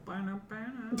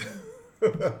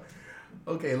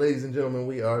Okay, ladies and gentlemen,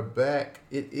 we are back.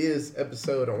 It is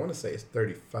episode, I want to say it's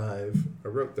 35. I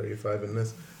wrote 35 in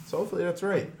this, so hopefully that's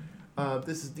right.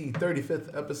 This is the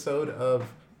 35th episode of,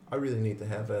 I really need to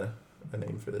have a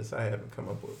name for this. I haven't come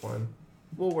up with one.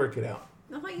 We'll work it out.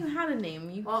 I thought you had a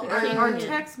name. Our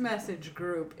text message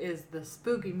group is the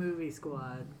Spooky Movie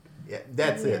Squad. Yeah,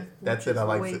 that's it. That's it. I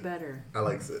like it. Way better. I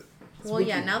like it. Well,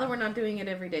 yeah, now that we're not doing it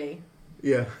every day.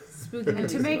 Yeah. Spooky And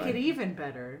to make it even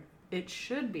better, it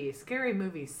should be Scary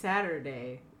Movie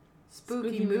Saturday,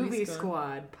 Spooky Movie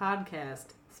Squad podcast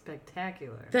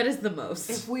spectacular. That is the most.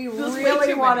 If we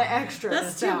really want to extra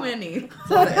that's too many.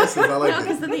 A lot of S's. I like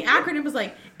because then the acronym was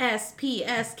like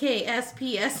SPSK,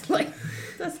 SPS. Like,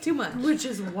 that's too much. Which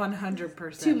is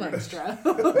 100% too much. extra.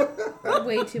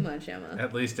 Way too much, Emma.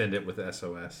 At least end it with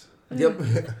SOS. Yep.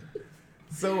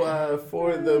 So,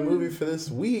 for the movie for this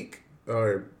week,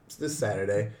 or this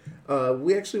Saturday,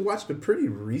 we actually watched a pretty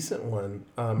recent one.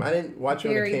 I didn't watch it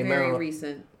when it came out. Very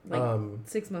recent. Like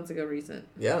 6 months ago recent.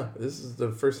 Yeah, this is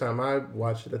the first time I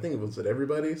watched it. I think it was at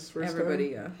everybody's first time.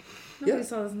 Yeah. Nobody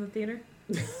saw this in the theater.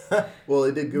 Well,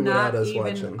 it did good without us watching.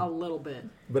 Not even a little bit.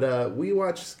 But we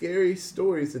watched Scary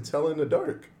Stories to Tell in the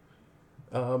Dark.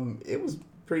 It was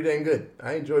pretty dang good.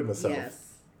 I enjoyed myself. Yes.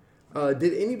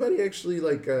 Did anybody actually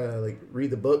like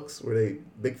read the books? Were they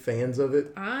big fans of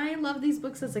it? I loved these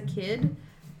books as a kid,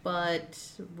 but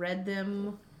read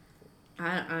them,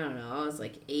 I don't know, I was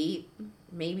like 8,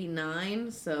 maybe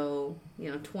 9, so,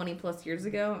 20 plus years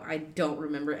ago. I don't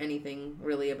remember anything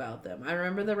really about them. I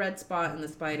remember the red spot and the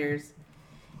spiders,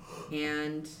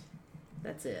 and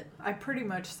that's it. I pretty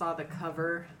much saw the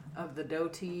cover of the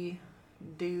Doty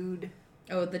dude.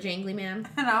 Oh, the jangly man?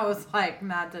 And I was like,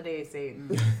 not today,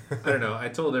 Satan. I don't know. I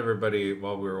told everybody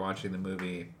while we were watching the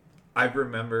movie, I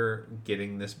remember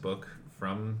getting this book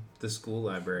from the school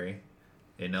library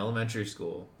in elementary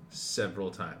school several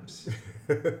times.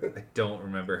 I don't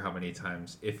remember how many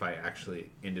times, if I actually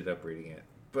ended up reading it,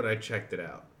 but I checked it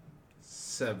out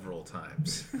several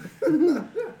times.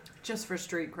 Just for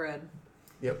street cred.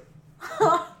 Yep.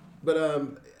 But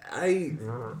I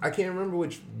can't remember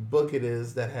which book it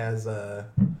is that has what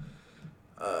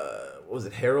was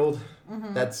it, Harold?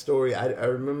 Mm-hmm. That story. I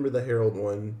remember the Harold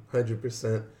one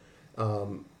 100%. I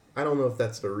don't know if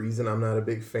that's the reason I'm not a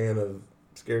big fan of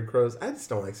scarecrows. I just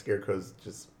don't like scarecrows.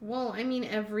 Well, I mean,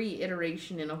 every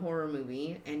iteration in a horror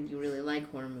movie, and you really like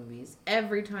horror movies,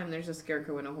 every time there's a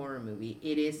scarecrow in a horror movie,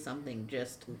 it is something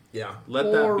just Let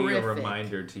horrific. that be a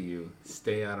reminder to you.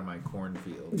 Stay out of my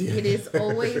cornfield. It is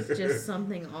always just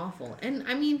something awful. And,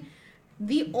 I mean,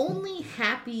 the only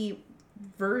happy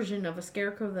version of a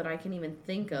scarecrow that I can even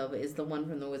think of is the one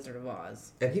from The Wizard of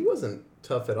Oz. And he wasn't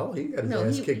tough at all. He got his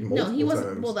ass kicked multiple times. No, he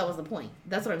wasn't. Well, that was the point.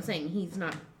 That's what I'm saying. He's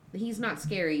not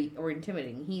scary or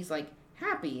intimidating. He's like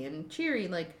happy and cheery,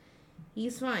 like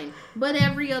he's fine. But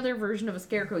every other version of a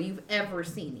scarecrow you've ever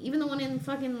seen, even the one in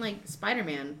fucking like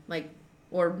Spider-Man,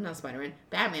 or not Spider-Man,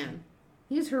 Batman,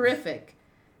 he's horrific.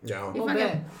 Yeah. He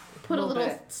fucking put a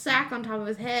little sack on top of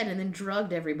his head and then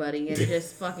drugged everybody and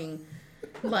just fucking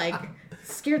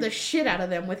scared the shit out of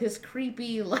them with his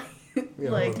creepy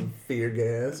fear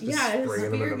gas. His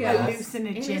fear gas. And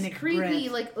his creepy,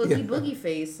 breath. Oogie Boogie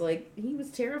face. He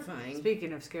was terrifying.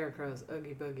 Speaking of scarecrows,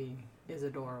 Oogie Boogie is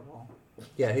adorable.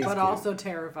 Yeah, he's But cute. also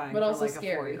terrifying. But for also a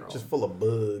scary. 4-year-old. Just full of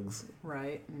bugs.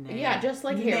 Right? Nay. Yeah, just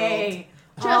like Harold. Nay.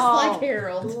 Just like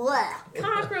Harold.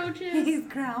 Cockroaches. He's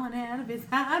crawling out of his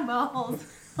eyeballs.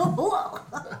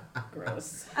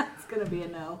 Gross. That's going to be a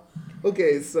no.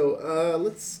 Okay, so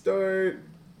let's start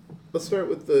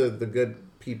with the good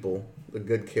people, the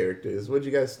good characters. What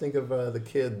did you guys think of the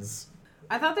kids?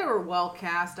 I thought they were well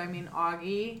cast. I mean,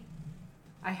 Augie,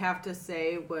 I have to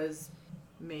say, was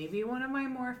maybe one of my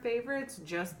more favorites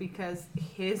just because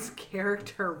his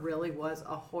character really was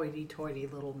a hoity-toity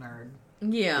little nerd.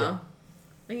 Yeah.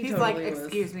 He's like,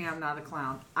 excuse me, I'm not a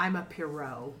clown. I'm a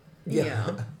Pierrot.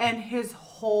 Yeah. And his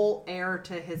whole air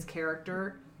to his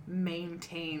character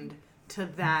maintained to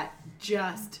that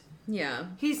just... Yeah.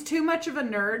 He's too much of a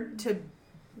nerd to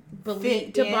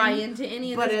buy into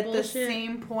any of this bullshit. But at the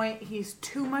same point, he's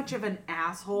too much of an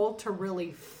asshole to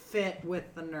really fit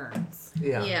with the nerds.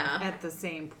 Yeah. At the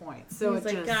same point. So he's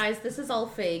like, guys, this is all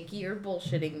fake. You're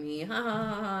bullshitting me. Ha ha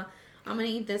ha ha. I'm going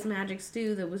to eat this magic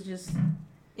stew that was just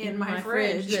in my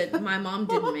fridge that my mom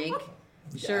didn't make.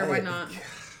 Sure, why not?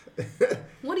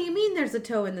 What do you mean there's a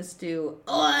toe in the stew?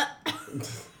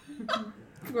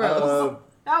 Gross.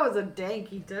 That was a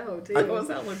danky toe, too. That was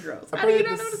hella gross. How do you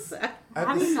not notice that?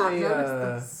 How do you not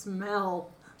notice the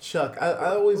smell? Chuck,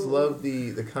 I always love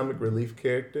the comic relief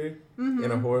character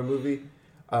in a horror movie.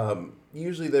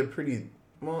 Usually they're pretty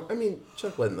Well, I mean,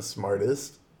 Chuck wasn't the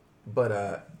smartest,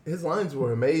 but his lines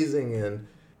were amazing, and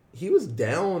he was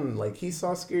down. Like, he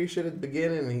saw scary shit at the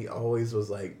beginning, and he always was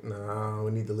like, nah,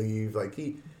 we need to leave. Like,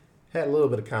 he had a little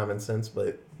bit of common sense,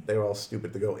 but they were all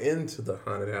stupid to go into the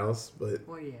haunted house. But,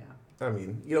 Well, yeah. I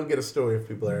mean, you don't get a story if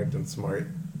people are acting smart.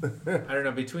 I don't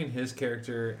know, between his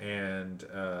character and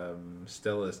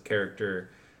Stella's character,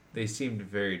 they seemed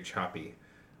very choppy.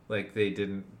 Like, they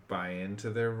didn't buy into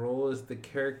their role as the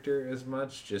character as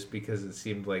much, just because it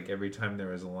seemed like every time there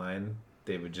was a line,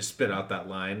 they would just spit out that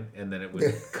line, and then it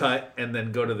would cut, and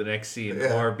then go to the next scene,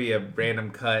 or be a random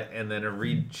cut, and then a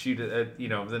reshoot,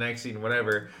 the next scene,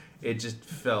 whatever. It just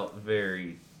felt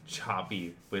very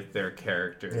choppy with their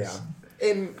characters. Yeah.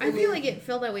 And I feel like it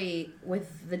felt that way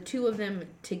with the two of them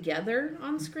together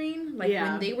on screen. Like,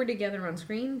 Yeah. when they were together on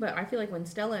screen. But I feel like when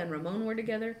Stella and Ramon were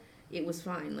together, it was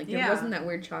fine. Like, there Yeah. wasn't that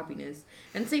weird choppiness.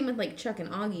 And same with, like, Chuck and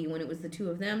Augie. When it was the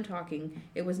two of them talking,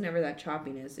 it was never that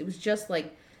choppiness. It was just,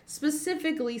 like,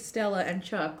 specifically Stella and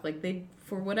Chuck. Like, they,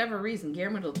 for whatever reason,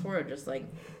 Guillermo del Toro just, like,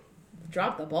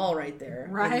 dropped the ball right there.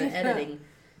 Right. In the editing,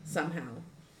 somehow.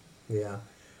 Yeah.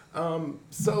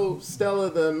 So Stella,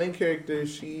 the main character,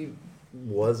 she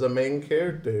was a main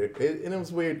character, and it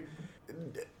was weird.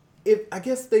 I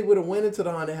guess they would have went into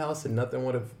the haunted house and nothing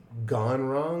would have gone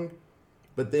wrong,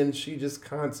 but then she just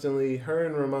constantly, her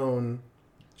and Ramon,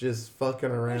 just fucking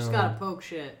around. Just gotta poke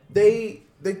shit. They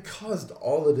caused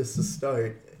all of this to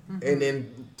start, and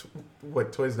then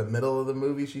towards the middle of the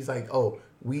movie, she's like, "Oh,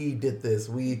 we did this.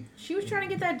 She was trying to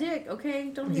get that dick, okay?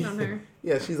 Don't hate on her.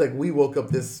 Yeah, she's like, we woke up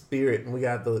this spirit and we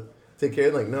got to take care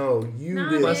of it. Like, no, you Nah,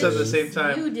 did. Plus, at the Yes. same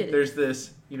time, You did it. there's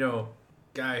this,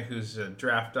 guy who's a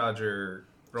draft dodger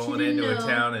rolling She into a know.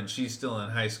 town, and she's still in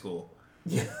high school.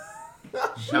 Yeah.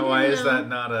 Now, why didn't is know. that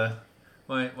not a?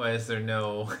 Why is there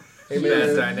no Hey, bad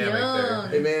man. dynamic Young.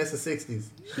 Hey, man, it's the 60s.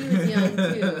 She was young, too.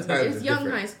 It was Times are young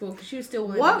different. high school, because she was still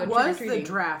willing What to go was the trick-or-treating.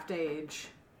 draft age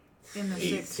in the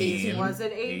 18. 60s? Was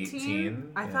it 18?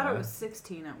 18, I thought yeah. it was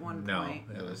 16 at one No, point.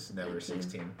 it was never 18.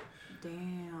 16.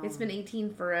 Damn. It's been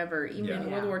 18 forever, even in Yeah.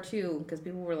 World War II, because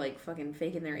people were, like, fucking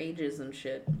faking their ages and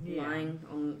shit. Yeah. Lying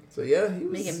on... So, yeah, he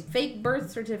Making was fake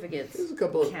birth certificates. a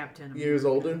couple of Captain years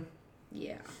older.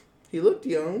 Yeah. He looked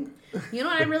young. You know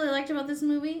what I really liked about this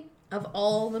movie? Of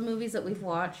all the movies that we've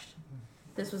watched,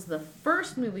 this was the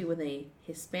first movie with a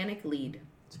Hispanic lead.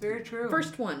 It's very true.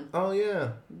 First one. Oh,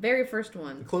 yeah. Very first The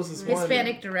one. closest one.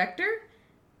 Hispanic director.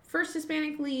 First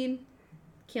Hispanic lead.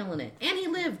 Killing it. And he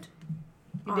lived.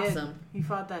 He Awesome. did. He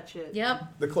fought that shit.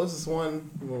 Yep. The closest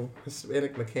one,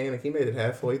 Hispanic mechanic, he made it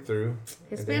halfway through.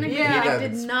 Hispanic Yeah. mechanic He got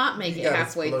did ex- not make he it got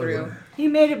halfway exploded. through. He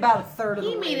made it about a third of the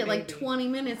He way. made it like maybe. 20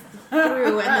 minutes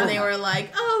through, and then they were like,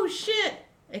 oh shit!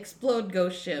 Explode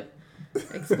ghost ship.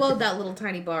 Explode that little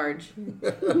tiny barge. He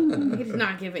did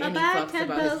not give any Bye-bye, fucks about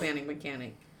Tugboat. Hispanic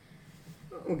mechanic.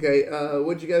 Okay,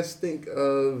 what'd you guys think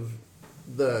of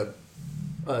the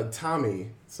Tommy?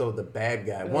 So the bad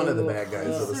guy, one of the bad guys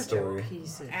of the Such story. a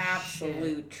piece of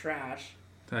Absolute trash.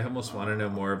 I almost want to know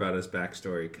more about his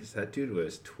backstory, because that dude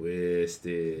was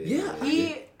twisted. Yeah.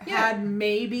 shit. He had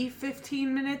maybe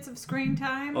 15 minutes of screen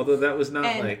time. Although that was not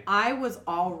and like, I was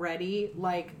already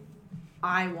like,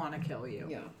 I want to kill you.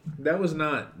 Yeah. that was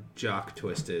not jock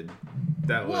twisted.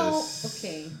 That Well, was...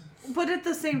 okay. But at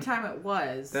the same time, it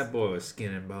was. That boy was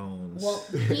skin and bones. Well,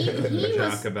 he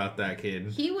jock was about that kid.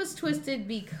 he was twisted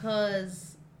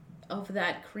because of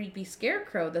that creepy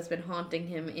scarecrow that's been haunting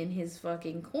him in his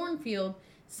fucking cornfield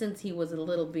since he was a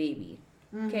little baby.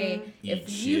 Okay, Eat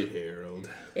shit, Harold.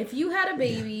 if you had a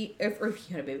baby, if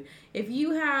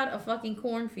you had a fucking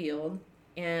cornfield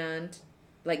and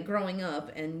like growing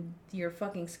up and your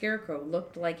fucking scarecrow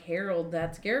looked like Harold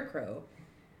that scarecrow,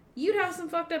 you'd have some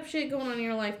fucked up shit going on in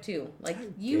your life too. Like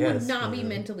you would guess, not be man.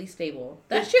 mentally stable.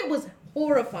 That shit was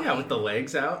horrifying. Yeah, with the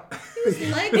legs out. His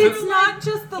legs It's were not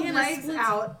just the in a legs split-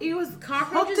 out. He was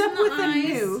cockroaches hooked up in the with a eyes.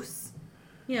 noose.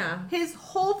 Yeah. His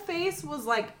whole face was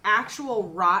like actual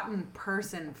rotten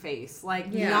person face. Like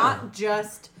Yeah. not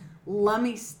just let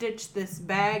me stitch this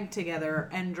bag together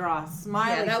and draw a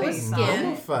smiley Yeah, that was face skin. on it.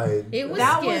 Mummified. It was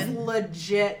That skin. was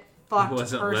legit It fucked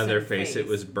wasn't person Leatherface, it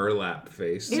was burlap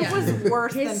face. It Yeah. was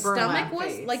worse His than stomach burlap was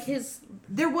face. like his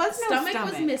there was no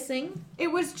stomach was missing,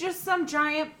 It was just some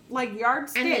giant like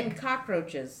yardstick. and then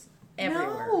cockroaches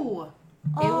everywhere. No.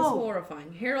 It was Oh.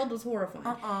 horrifying. Harold was horrifying.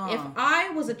 Uh-uh. If I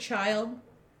was a child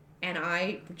and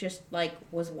I just like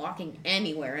was walking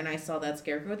anywhere and I saw that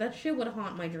scarecrow, that shit would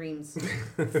haunt my dreams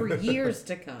for years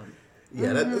to come.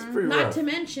 Yeah, that's pretty Not rough. to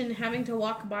mention having to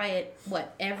walk by it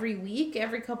every week,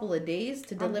 every couple of days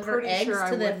to I'm deliver pretty eggs sure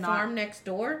I to the would not farm next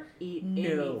door. Eat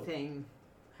No. anything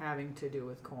having to do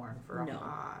with corn for a No.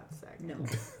 hot second.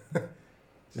 No.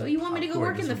 So you want me to go Popcorn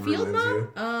work in the just field, ruins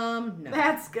Mom? you. No.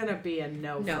 That's gonna be a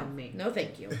no, No. from me. No,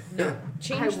 thank you. No.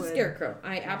 Change the would scarecrow.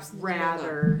 I absolutely will not.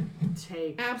 Rather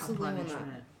take Absolutely a will not.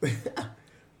 punishment.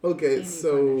 Okay, Any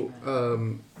so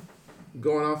punishment.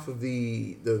 going off of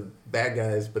the bad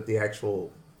guys, but the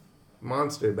actual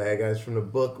monster bad guys from the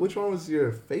book, which one was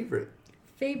your favorite?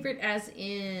 Favorite as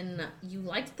in you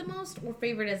liked the most, or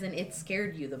favorite as in it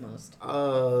scared you the most?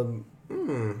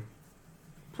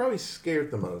 Probably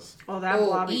scared the most. Oh, that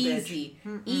blobby easy.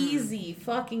 bitch. Easy.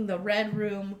 Fucking the Red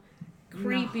Room.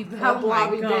 Creepy. No, that Oh my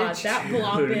blobby god. bitch. That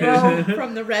blob No. bitch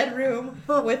from the Red Room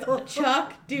with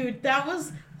Chuck. Dude, that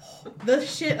was the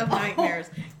shit of nightmares.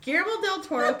 Guillermo del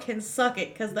Toro can suck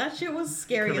it, because that shit was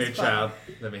scary Come as here, fuck. child.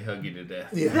 Let me hug you to death.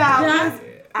 Yeah. That was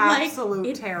Like,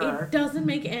 absolute terror. It doesn't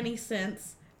make any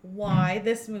sense why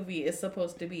this movie is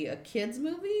supposed to be a kid's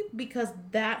movie, because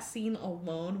that scene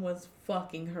alone was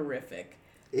fucking horrific.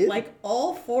 Like,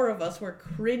 all four of us were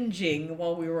cringing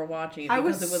while we were watching it. I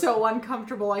because was it was so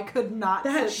uncomfortable. I could not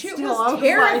That sit shit still. was I was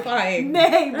terrifying.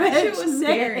 Like, nay, That bitch, shit was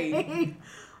scary. nay.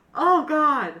 Oh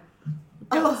God.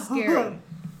 That was scary. I don't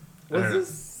know.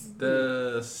 this?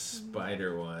 The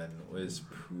spider one was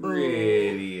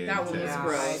pretty That one was intense.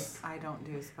 gross. I don't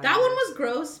do spiders. That one was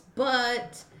gross,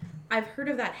 but I've heard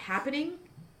of that happening.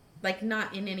 Like,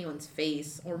 not in anyone's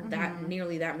face or that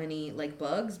nearly that many, like,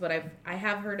 bugs, but I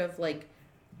have heard of, like,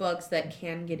 bugs that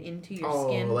can get into your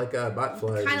skin. Like bot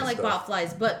flies. Kind of and like stuff. bot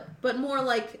flies, but more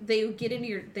like they get into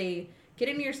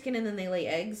your skin and then they lay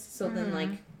eggs. So then like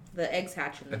the eggs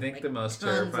hatch. And I think like, the most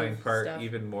tons terrifying of part, stuff.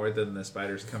 even more than the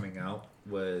spiders coming out,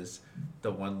 was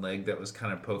the one leg that was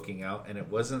kind of poking out, and it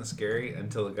wasn't scary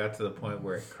until it got to the point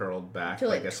where it curled back Till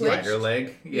like it a spider twitched?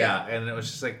 leg. Yeah. And it was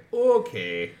just like,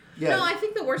 okay. Yeah. No, I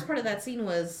think the worst part of that scene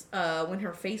was when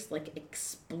her face like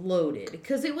exploded,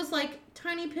 because it was like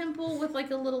tiny pimple with like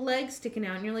a little leg sticking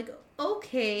out, and you're like,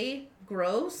 okay,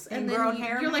 gross. And then Ingrown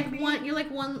hair, you're like maybe?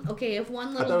 one. Okay, if one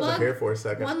I little thought it was a bug, hair for a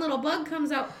second. one little bug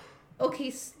comes out.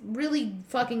 Okay, really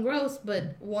fucking gross,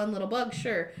 but one little bug,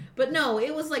 sure. But no,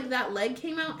 it was like that leg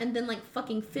came out, and then like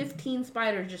fucking 15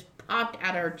 spiders just popped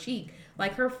out of her cheek.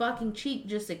 Like her fucking cheek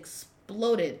just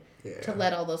exploded to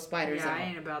let all those spiders Yeah, out. I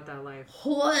ain't about that life.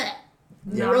 What?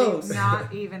 Yeah. Gross.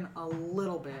 Not even a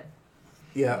little bit.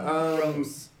 Yeah.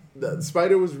 Gross. The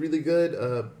spider was really good,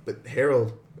 but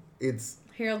Harold,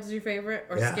 Harold's your favorite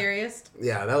or Yeah. scariest?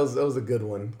 that was a good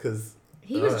one because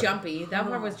He was jumpy. That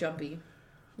part was jumpy.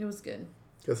 It was good.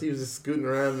 he was just scooting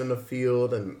around in the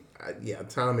field and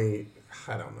Tommy,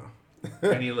 I don't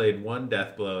know. And he laid one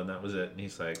death blow, and that was it. And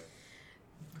he's like,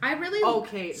 I really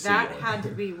Okay, See that ya. had to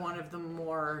be one of the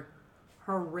more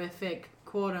horrific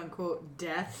quote unquote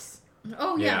deaths.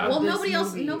 Oh yeah. Yeah. Well, This nobody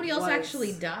else movie was-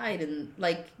 actually died, and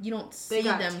like you don't see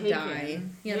got them taken. die.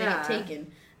 Yeah, they got Yeah.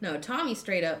 taken. No, Tommy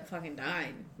straight up fucking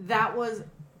died. That was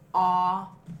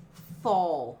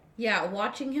awful. Yeah,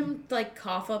 watching him like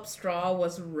cough up straw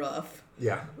was rough.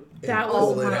 Yeah. That And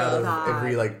was pull it out of rough.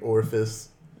 every orifice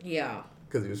Yeah.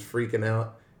 because he was freaking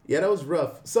out. Yeah, that was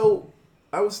rough. So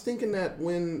I was thinking that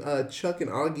when Chuck and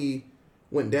Augie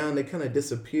went down, they kind of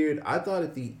disappeared. I thought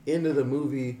at the end of the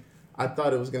movie, I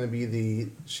thought it was going to be the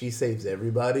she saves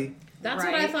everybody. That's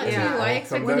what I Right, thought yeah. too. I When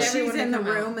expected When everyone she's in to the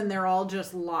come room out. and they're all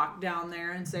just locked down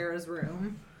there in Sarah's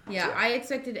room. Yeah, I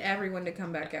expected everyone to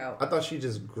come back out. I thought she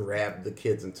just grabbed the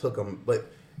kids and took them. But,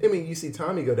 I mean, you see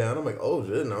Tommy go down. I'm like, oh,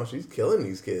 shit, no, she's killing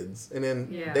these kids. And then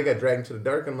Yeah. they got dragged into the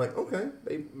dark. I'm like, okay,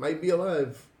 they might be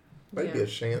alive. Might be Yeah. a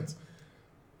chance.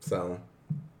 So,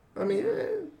 I mean,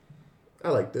 I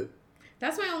liked it.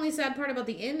 That's my only sad part about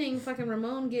the ending. Fucking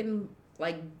Ramon getting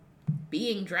like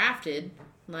being drafted.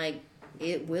 Like,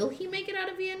 will he make it out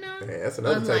of Vietnam? Hey, that's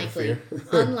another type of Unlikely.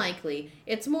 fear. Unlikely.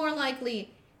 It's more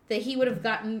likely that he would have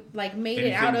gotten like made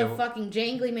it out Anything of to- fucking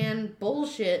jangly man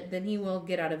bullshit than he will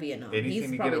get out of Vietnam. anything He's to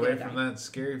get probably away gonna from die. that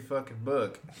scary fucking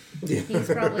book. He's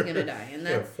probably gonna die, and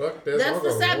Yeah, that's fuck this. I'll that's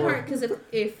go the to sad war. part. Because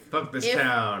if Fuck this if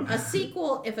town. a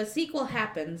sequel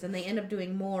happens and they end up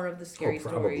doing more of the scary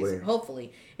probably. stories,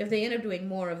 hopefully, if they end up doing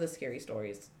more of the scary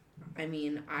stories, I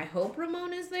mean, I hope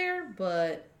Ramon is there,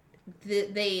 but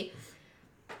they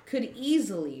could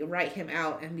easily write him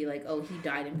out and be like, oh, he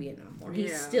died in Vietnam, or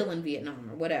he's Yeah. still in Vietnam,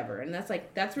 or whatever. And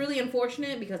that's really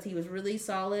unfortunate because he was really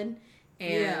solid,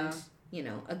 and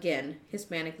Yeah. Again,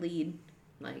 Hispanic lead,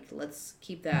 like, let's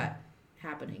keep that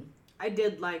happening. I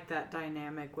did like that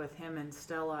dynamic with him and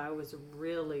Stella. I was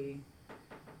really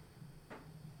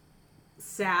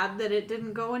sad that it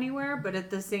didn't go anywhere, but at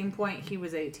the same point, he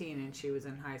was 18 and she was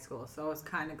in high school, so I was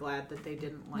kind of glad that they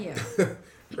didn't like. Yeah.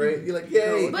 Right? You're like,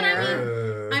 yay. But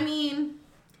I mean,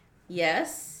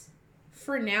 yes,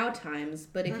 for now times,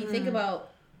 but if you think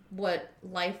about what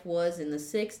life was in the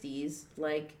 60s,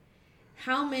 like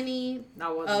how many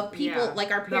of people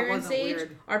like our parents'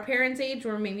 age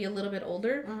or maybe a little bit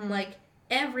older, like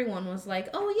everyone was like,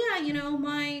 oh yeah, you know,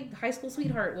 my high school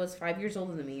sweetheart was 5 years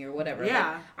older than me or whatever.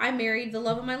 Yeah. Like, I married the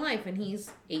love of my life and he's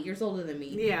 8 years older than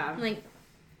me. Yeah. I'm like,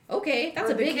 okay, that's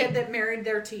or a the big kid that married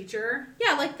their teacher.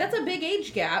 Yeah, like that's a big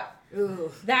age gap.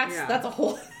 Ugh. That's a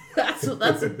whole that's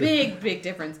a big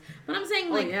difference. But I'm saying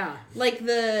like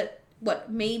the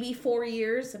maybe 4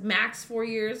 years, max 4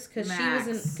 years, because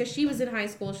she was in high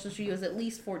school, so she was at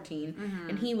least 14,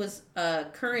 and he was a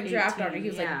current 18, draft dodger. He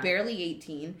was like barely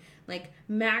 18. Like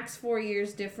max 4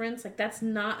 years difference. Like that's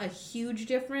not a huge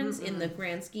difference in the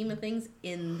grand scheme of things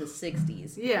in the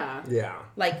 60s. Yeah. Yeah.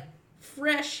 Like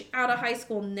fresh out of high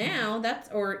school now,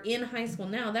 in high school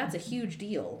now, that's a huge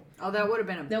deal. Oh, that would have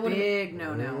been a big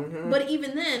no-no. But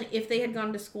even then, if they had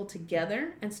gone to school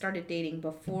together and started dating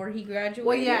before he graduated,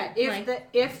 well, yeah,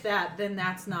 if that, then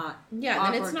that's not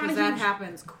awkward, then it's not a huge, that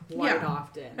happens quite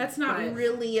often. That's not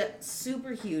really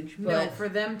super huge. But no, for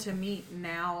them to meet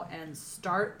now and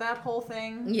start that whole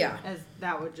thing,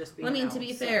 that would just be. I mean, to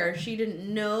be fair, she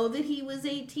didn't know that he was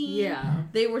 18. Yeah,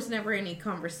 there was never any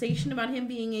conversation about him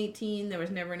being 18. There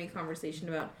was never any conversation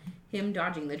about him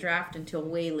dodging the draft until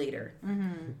way later.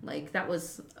 Like, that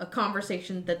was a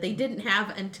conversation that they didn't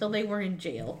have until they were in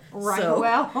jail. Right, so.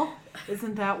 Well,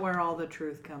 isn't that where all the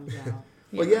truth comes out?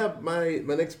 Well, yeah, my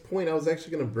next point, I was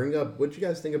actually going to bring up, what you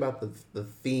guys think about the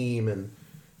theme and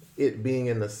it being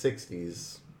in the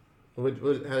 60s? How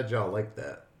did y'all like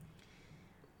that?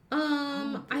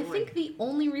 I think the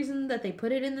only reason that they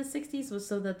put it in the 60s was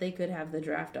so that they could have the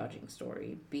draft dodging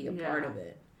story be a part of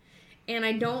it. And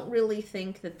I don't really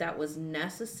think that was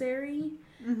necessary.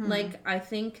 Like, I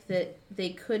think that they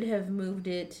could have moved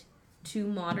it to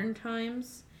modern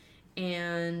times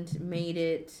and made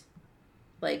it,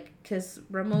 like, because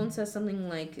Ramon says something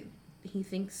like he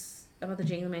thinks about the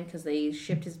Jangling Man because they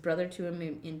shipped his brother to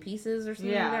him in pieces or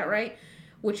something like that, right?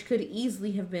 Which could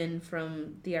easily have been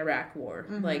from the Iraq War.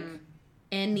 Like,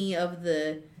 any of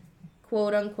the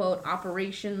quote-unquote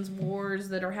operations wars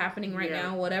that are happening right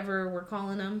now, whatever we're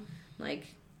calling them. Like,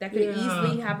 that could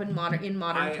easily happen in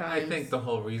modern times. I think the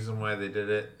whole reason why they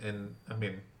did it, and I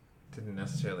mean, didn't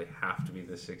necessarily have to be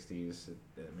the 60s.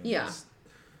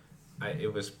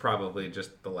 It was probably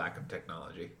just the lack of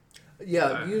technology.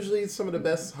 Yeah, usually some of the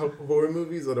best horror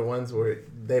movies are the ones where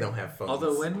they don't have phones.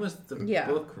 Although, when was the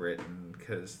book written?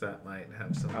 Because that might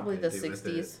have something probably to the do 60s. with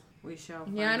it. We shall.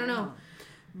 I don't know.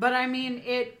 But I mean,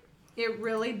 it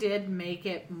really did make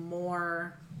it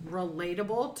more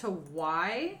relatable to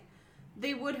why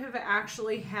they would have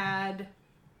actually had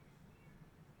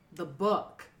the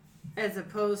book, as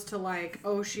opposed to like,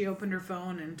 oh, she opened her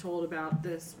phone and told about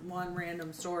this one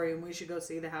random story and we should go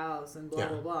see the house and blah,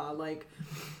 blah, blah. Like,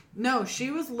 no,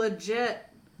 she was legit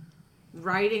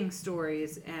writing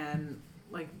stories and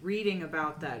like reading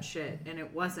about that shit. And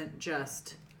it wasn't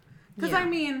just, because I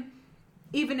mean,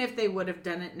 even if they would have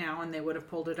done it now and they would have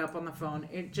pulled it up on the phone,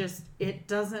 it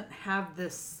doesn't have the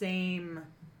same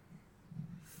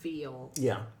feel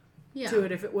to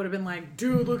it. If it would have been like,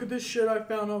 dude, look at this shit I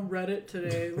found on Reddit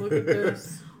today. Look at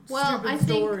this. Well, I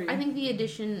story. think the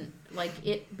addition, like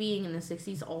it being in the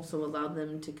 60s, also allowed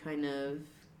them to kind of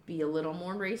be a little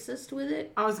more racist with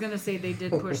it. I was gonna say they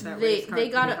did push that race card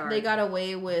pretty hard. They got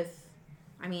away with,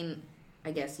 I mean,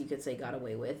 I guess you could say got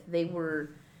away with. They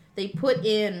put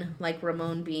in like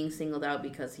Ramon being singled out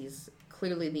because he's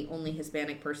clearly the only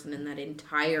Hispanic person in that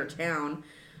entire town.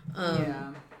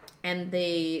 And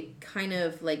they kind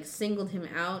of like singled him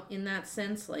out in that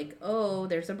sense, like, oh,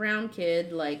 there's a brown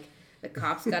kid, like the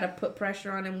cops got to put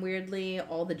pressure on him weirdly.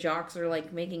 All the jocks are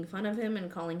like making fun of him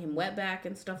and calling him wetback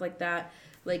and stuff like that.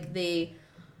 Like they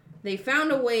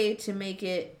found a way to make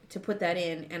it, to put that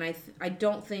in, and I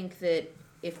don't think that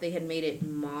if they had made it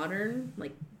modern,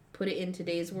 like put it in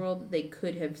today's world, they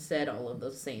could have said all of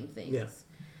those same things. Yeah.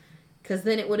 Because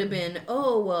then it would have been,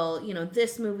 oh, well, you know,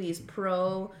 this movie's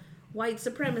pro white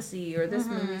supremacy, or this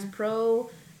movie's pro,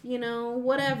 you know,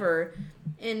 whatever.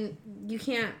 And you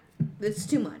can't, it's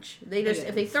too much. They just,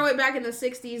 if they throw it back in the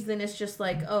 60s, then it's just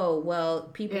like, oh, well,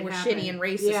 people were shitty and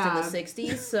racist in the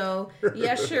 60s, so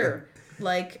yeah, sure.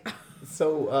 Like,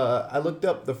 so I looked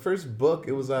up the first book.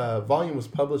 It was volume was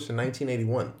published in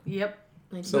 1981. Yep.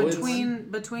 So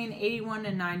between 81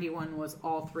 and 91 was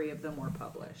all three of them were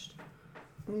published.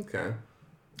 Okay.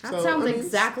 That sounds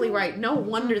exactly right. No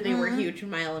wonder they were huge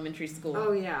in my elementary school.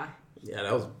 Oh, yeah. Yeah,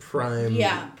 that was prime.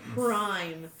 Yeah,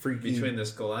 prime. Freaky. Between the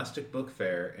Scholastic Book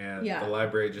Fair and Yeah. the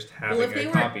library just having Well, if they a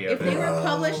were copy of if they it. were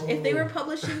published if they were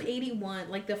published in 81,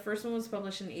 like the first one was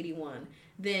published in 81,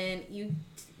 then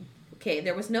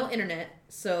there was no internet,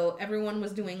 so everyone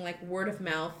was doing like word of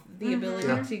mouth, the ability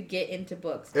Yeah. to get into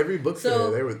books. Every book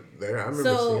So- fair, they were there. I remember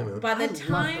seeing So it. by I the love the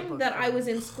time book that fair. I was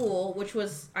in school, which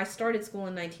was I started school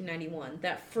in 1991,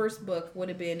 that first book would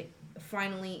have been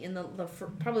finally in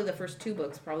probably the first two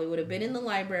books probably would have been in the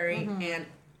library, and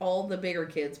all the bigger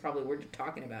kids probably were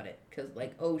talking about it because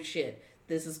like, oh shit,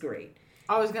 this is great.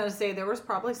 I was gonna say there was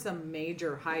probably some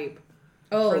major hype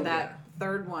Oh, for that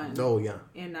third one Oh yeah.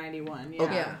 in '91. Yeah.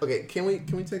 Okay. Yeah. Okay. Can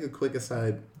we take a quick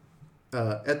aside?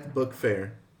 At the book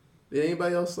fair, did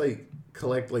anybody else like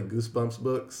collect like Goosebumps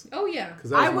books? Oh yeah.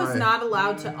 Because I was not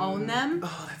allowed to own them.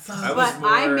 Oh, that I sucks. was But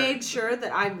I more- made sure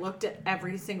that I looked at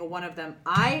every single one of them.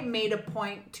 I made a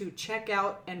point to check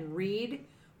out and read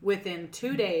within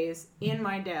 2 days in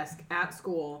my desk at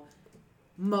school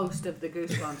most of the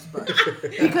Goosebumps books.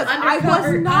 Because I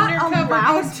Undercover- was not undercover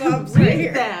allowed Goosebumps to right read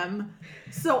here. them.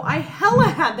 So I hella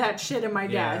had that shit in my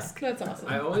Yeah. desk. That's awesome.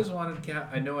 I always wanted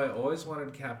I always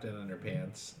wanted Captain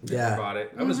Underpants. Yeah. Never bought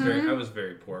it. I was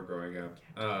very poor growing up.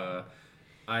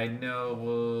 I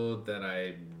know that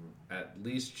I at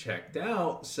least checked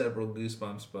out several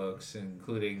Goosebumps books,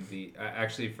 including the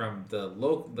actually from the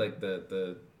local, like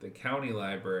the county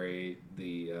library,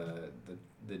 the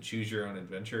Choose Your Own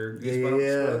Adventure Goosebumps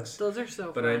Yeah. books. Those are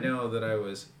so But fun. I know that I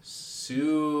was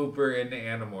super into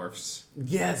Animorphs.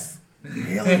 Yes.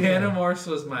 Hell yeah. Animorphs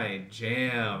was my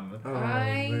jam. Oh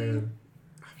I man.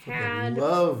 had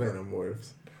Love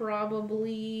Animorphs.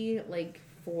 probably like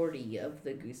 40 of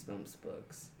the Goosebumps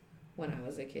books when I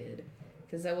was a kid.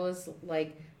 Because I was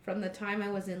like, from the time I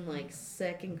was in like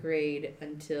second grade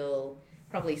until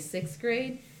probably sixth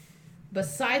grade,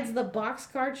 besides the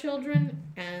Boxcar Children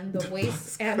and the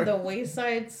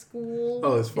Wayside School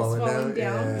Oh, it's falling down?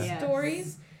 down Yeah.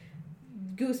 stories,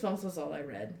 Goosebumps was all I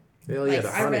read. Hell yeah, Like, the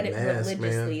I read Haunted it Mask,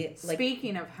 man. religiously. Like,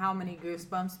 Speaking of how many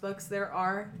Goosebumps books there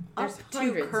are, There's up to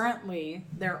hundreds. currently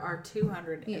there are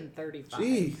 235.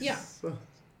 Jeez. Yeah.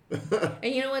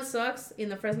 and you know what sucks? In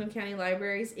the Fresno County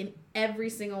libraries, in every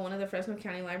single one of the Fresno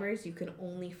County libraries, you can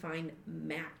only find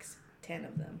max 10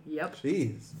 of them. Yep.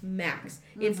 Jeez. Max.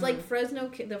 It's like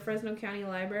the Fresno County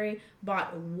Library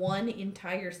bought one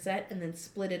entire set and then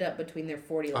split it up between their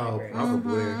 40 Oh, libraries.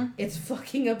 probably. It's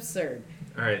fucking absurd.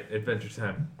 All right, adventure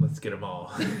time. Let's get them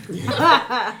all.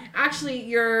 Actually,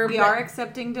 your We are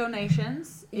accepting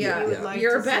donations. If yeah, you would like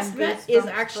your to best send bet is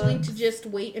Goosebumps actually books. to just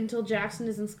wait until Jackson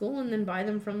is in school and then buy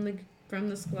them from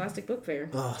the Scholastic Book Fair.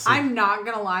 Oh, see, I'm not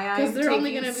gonna lie. 'Cause I'm they're taking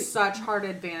only gonna be- such hard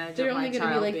advantage they're of my only gonna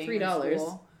be child like being $3. in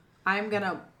school. I'm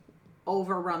gonna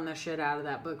overrun the shit out of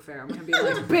that book fair. I'm gonna be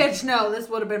like, bitch, no, this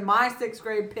would have been my sixth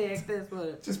grade pick. This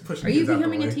would. just push. Are you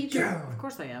becoming a teacher? Of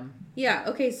course I am. Yeah,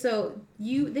 okay, so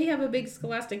they have a big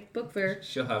Scholastic Book Fair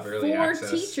She'll have early for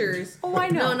access. teachers. Oh, I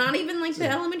know. No, not even like the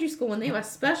elementary school one. They have a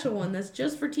special one that's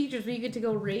just for teachers where you get to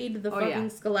go raid the Oh, fucking yeah.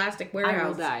 Scholastic I will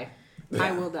warehouse. die.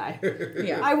 I will die.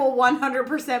 Yeah. I will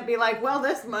 100% be like, well,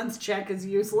 this month's check is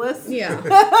useless. Yeah.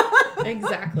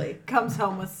 Exactly. Comes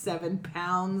home with 7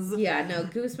 pounds. Yeah, no,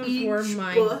 Goosebumps Each were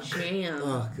my book. jam.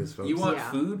 Oh, Goosebumps. You want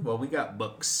Yeah. food? Well, we got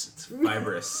books. It's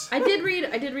fibrous. I did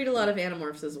read a lot of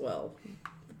Animorphs as well.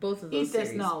 Both of those Eat this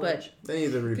series, knowledge. They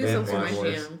need to revamp but Goosebumps were my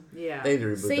Animorphs. jam. Yeah. They need to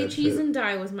reboot Say that Cheese shit. and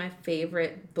Die was my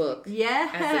favorite book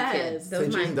Yes. as a kid. That Say was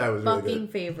Cheese my and Die was really fucking good.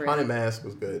 favorite. Haunted Mask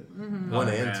was good. Mm-hmm. One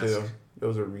Haunted and Mask. two.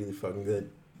 Those are really fucking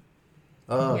good.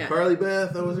 Yeah. Carly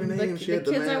Beth, that was her The name. She had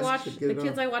the kids I mask. watch, She'd get the it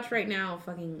kids on. I watch right now,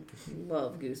 fucking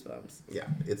love Goosebumps. Yeah,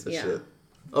 it's a Yeah. shit.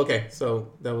 Okay,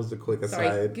 so that was the quick Sorry,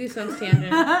 aside. Goosebumps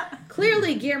tangent.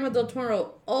 Clearly, Guillermo del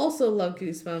Toro also loved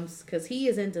Goosebumps because he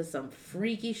is into some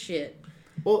freaky shit.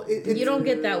 Well, You don't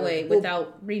get that way well,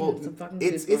 without reading well, some fucking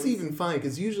it's Goosebumps. even fine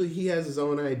because usually he has his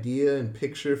own idea and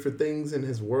picture for things in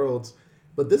his worlds,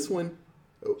 but this one,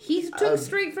 He took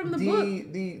straight from the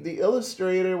book. the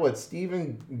illustrator,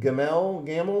 Stephen Gamel,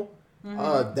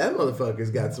 that motherfucker's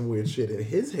got some weird shit in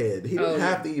his head. He didn't Oh,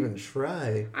 have to even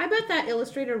try. I bet that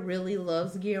illustrator really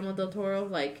loves Guillermo del Toro.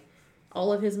 Like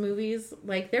all of his movies,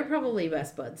 like they're probably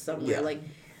best buds somewhere. Yeah. Like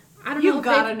I don't know. You if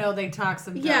gotta they, know they talk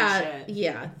some dumb yeah, shit.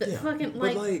 yeah. The Yeah, fucking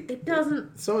but, like it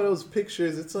doesn't. Some of those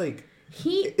pictures, it's like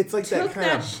He that took kind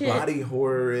that of shit. body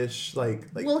horror-ish, like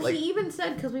Well, like, he even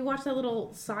said because we watched that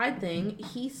little side thing.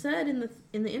 He said in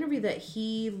the interview that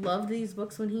he loved these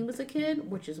books when he was a kid,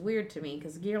 which is weird to me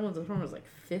because Guillermo del Toro was like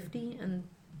 50 and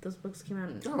those books came out.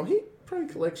 oh, he probably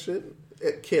collects shit.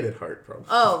 A kid at heart, probably.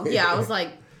 Oh yeah, I was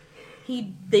like,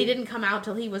 they didn't come out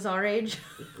till he was our age.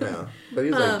 Yeah, but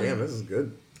he was like, damn, this is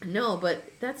good. No, but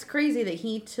that's crazy that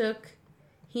he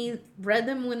read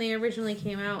them when they originally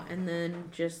came out and then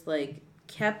just like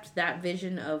kept that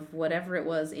vision of whatever it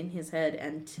was in his head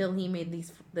until he made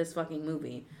this fucking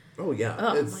movie. Oh yeah.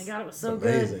 Oh my god, it was so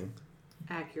amazing. good.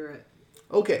 Accurate.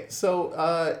 Okay,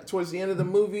 so towards the end of the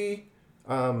movie,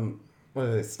 what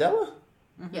is it, Stella?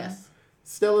 Mm-hmm. Yes.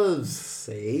 Stella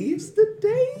saves the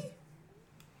day?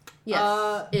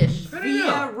 Yes. Ish.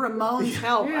 Via Ramon's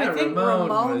help. Yeah, I think Ramon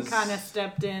Ramon was- kind of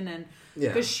stepped in and Yeah.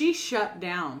 because she shut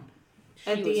down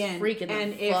She at was the end, freaking the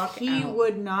and if fuck he out.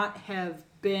 would not have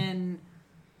been,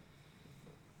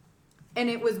 and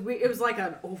it was like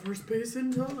an overspace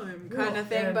in time kind of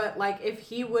thing. Yeah. But like if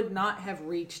he would not have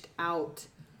reached out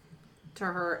to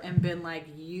her and been like,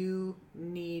 "You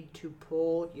need to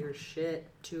pull your shit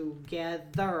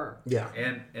together." Yeah.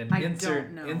 And I insert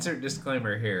don't know. insert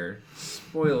disclaimer here.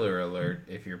 Spoiler alert: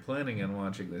 if you're planning on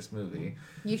watching this movie,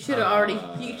 You should have already.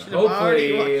 You should have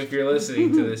hopefully, already watched. if you're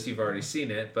listening to this, you've already seen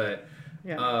it. But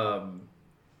Yeah.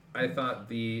 I thought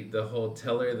the whole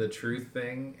tell her the truth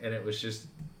thing, and it was just,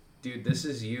 dude, this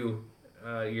is you.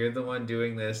 You're the one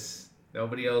doing this.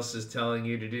 Nobody else is telling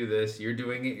you to do this. You're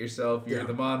doing it yourself. You're Yeah.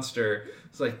 the monster.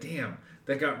 It's like, damn,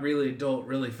 that got really adult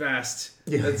really fast.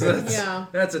 Yeah.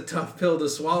 That's a tough pill to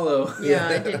swallow. Yeah,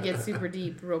 it did get super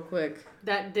deep real quick.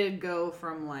 That did go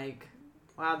from like,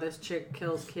 wow, this chick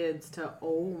kills kids to,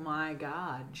 oh my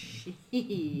god,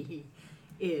 she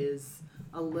is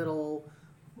a little,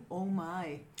 oh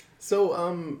my, So,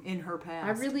 in her past.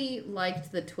 I really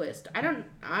liked the twist.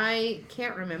 I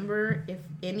can't remember if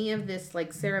any of this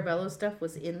like Cerebello stuff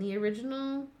was in the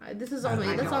original. This is all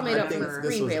made. That's all made up from the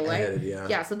this was screenplay, right? added, yeah.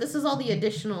 Yeah. So this is all the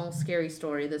additional scary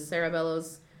story, the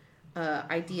Cerebello's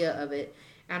idea of it,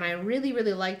 and I really,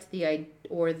 really liked the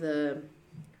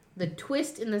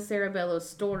twist in the Cerebello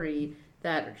story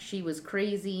that she was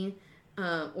crazy.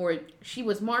 Or she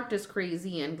was marked as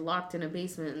crazy and locked in a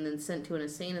basement and then sent to an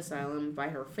insane asylum by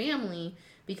her family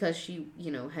because she,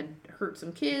 had hurt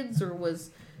some kids or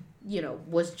was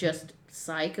just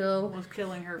psycho. was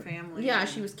killing her family. Yeah,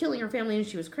 she was killing her family and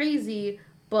she was crazy.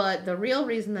 But the real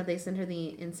reason that they sent her to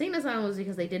the insane asylum was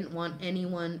because they didn't want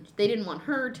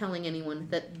her telling anyone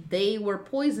that they were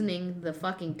poisoning the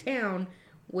fucking town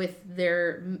with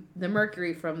the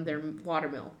mercury from their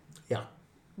watermill. yeah.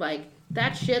 Like,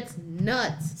 that shit's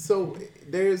nuts. So,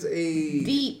 there's a...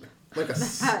 Deep. Like a...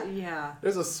 Yeah.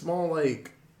 There's a small,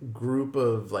 like, group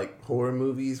of, like, horror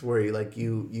movies where,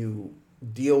 you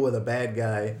deal with a bad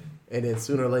guy, and then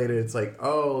sooner or later it's like,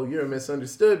 oh, you're a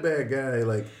misunderstood bad guy.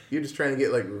 Like, you're just trying to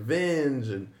get, like, revenge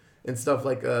and stuff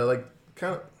like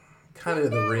kind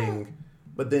of The Ring.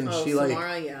 But then she, like...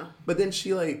 Samara, yeah. But then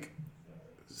she, like,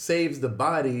 saves the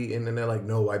body, and then they're like,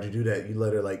 no, why'd you do that? You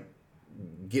let her, like,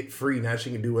 get free. Now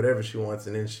she can do whatever she wants,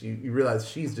 and then you realize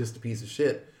she's just a piece of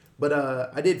shit. But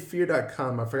I did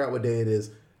Fear.com. I forgot what day it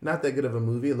is. Not that good of a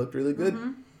movie. It looked really good.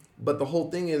 Mm-hmm. But the whole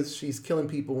thing is she's killing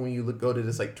people when you go to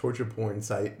this like torture porn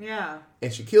site. Yeah.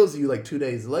 And she kills you like 2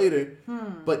 days later.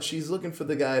 But she's looking for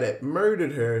the guy that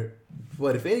murdered her.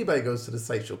 But if anybody goes to the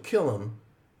site, she'll kill him.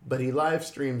 But he live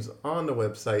streams on the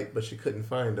website, but she couldn't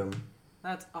find him.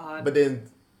 That's odd. But then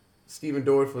Steven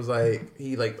Dorff was like,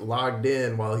 he like logged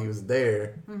in while he was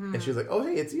there. Mm-hmm. And she was like, oh,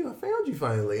 hey, it's you. I found you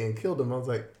finally. And killed him. I was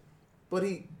like, but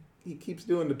he keeps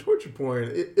doing the torture porn.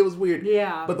 It was weird.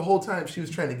 Yeah. But the whole time she was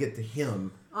trying to get to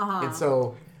him. Uh-huh. And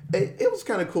so it was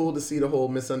kind of cool to see the whole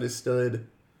misunderstood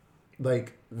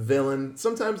like villain.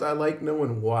 Sometimes I like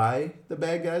knowing why the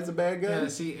bad guy's a bad guy. Yeah,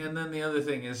 see, and then the other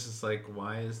thing is just like,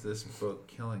 why is this book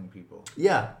killing people?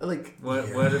 Yeah, like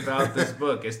What about this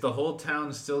book? Is the whole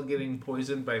town still getting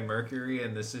poisoned by mercury,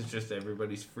 and this is just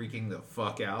everybody's freaking the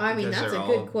fuck out? I mean, because that's they're a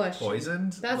good all question.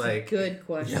 Poisoned? That's a good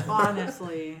question.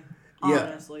 Honestly.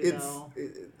 Yeah, Though.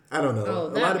 I don't know. Oh, a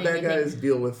that lot of made bad me guys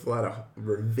deal with a lot of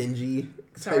revengey.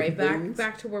 Sorry, type things.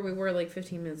 back to where we were like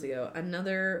 15 minutes ago.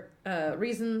 Another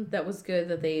reason that was good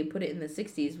that they put it in the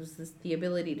 60s was the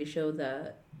ability to show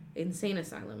the insane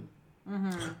asylum.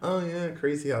 Mm-hmm. Oh yeah,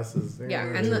 crazy houses. Yeah,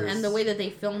 and the way that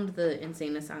they filmed the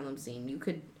insane asylum scene,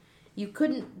 you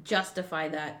couldn't justify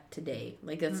that today.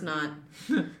 Like that's not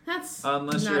Unless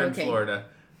not you're in okay. Florida.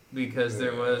 Because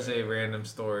there was a random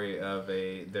story of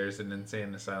there's an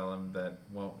insane asylum that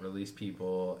won't release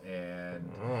people, and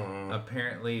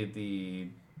apparently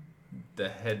the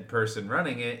head person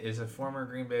running it is a former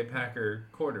Green Bay Packer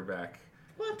quarterback.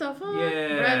 What the fuck?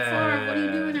 Yeah. Brett Favre, what are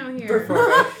you doing out here?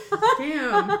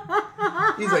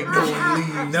 Damn. He's like, no one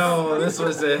leaves. No, this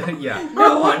was yeah.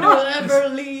 No one will ever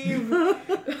leave.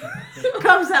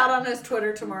 Comes out on his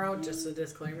Twitter tomorrow. Just a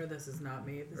disclaimer: this is not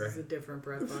me. This is a different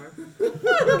Brett Favre.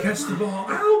 Catch the ball.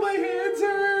 Ow, my hands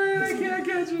hurt. I can't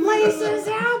catch it. Laces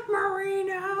out,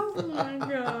 Marino. Oh my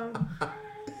god.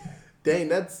 Dang,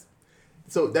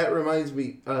 that reminds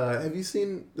me. Have you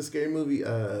seen the scary movie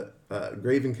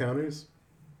Grave Encounters?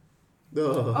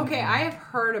 Oh. Okay, I have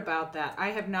heard about that.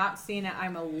 I have not seen it.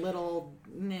 I'm a little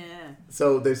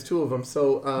So there's two of them.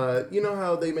 So you know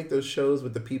how they make those shows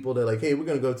with the people that are like, hey, we're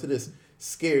gonna go to this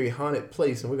scary haunted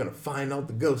place and we're gonna find out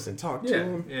the ghosts and talk to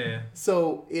them. Yeah.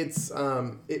 So it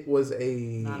was not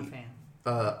a fan.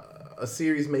 a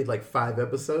series made like 5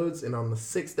 episodes, and on the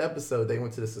 6th episode they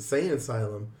went to this insane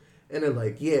asylum, and they're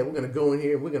like, yeah, we're gonna go in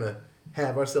here and we're gonna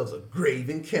have ourselves a grave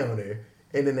encounter.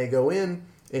 And then they go in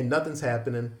and nothing's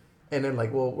happening, and they're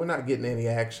like, well, we're not getting any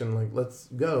action, like, let's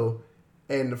go.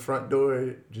 And the front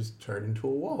door just turned into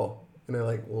a wall, and they're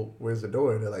like, well, where's the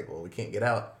door? They're like, well, we can't get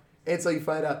out. And so you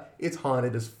find out it's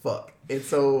haunted as fuck. And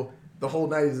so the whole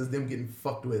night is just them getting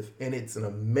fucked with, and it's an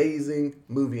amazing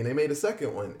movie. And they made a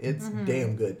second one. It's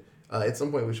damn good. At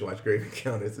some point we should watch Grave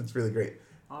Encounters. It's really great.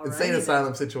 Alrighty Insane then.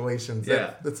 asylum situations.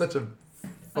 Yeah. That's such a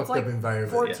It's fucked like up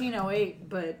environment. 1408,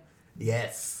 but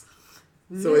Yes.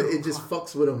 So it just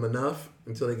fucks with them enough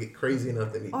until they get crazy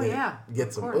enough that it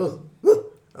gets them. course.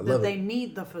 I that love they it.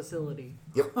 need the facility.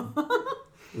 Yep.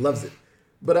 Loves it.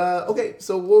 But okay,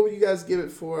 so what would you guys give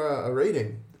it for a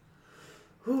rating?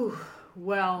 Whew.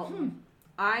 Well,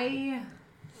 I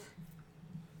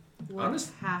would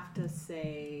Honest- have to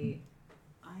say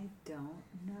I don't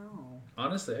know.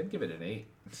 Honestly, I'd give it an 8.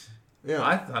 Yeah.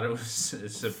 I thought it was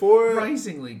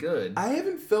surprisingly good. I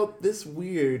haven't felt this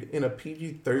weird in a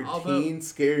PG-13 Although-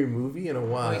 scary movie in a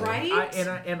while. Like, Right?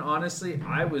 And honestly,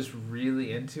 I was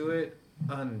really into it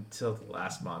until the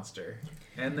last monster.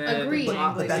 And then Agreed.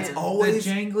 But that's Man. always.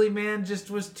 the jangly man just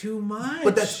was too much.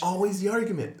 But that's always the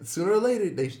argument. Sooner or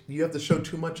later, you have to show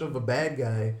too much of a bad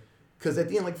guy, because at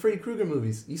the end, like Freddy Krueger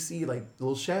movies, you see like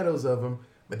little shadows of him,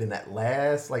 but then that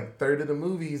last like third of the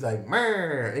movie, he's like,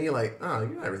 "Mer," and you're like, "Oh,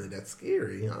 you're not really that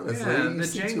scary, honestly." Yeah, You the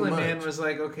see too jangly man much. was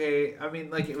like, okay. I mean,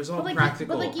 like it was all But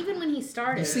practical. but even when he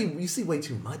started, You see way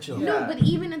too much of it. no, Yeah. but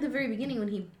even at the very beginning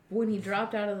when he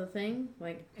dropped out of the thing,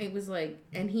 like it was like,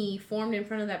 and he formed in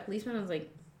front of that policeman, I was like,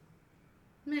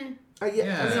 meh. Yeah, I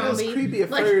mean, it was Zombie. creepy at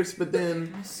Like- first, but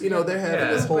then they're having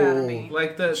Yeah. this Bad at whole. me.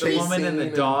 Like the chase woman and the scene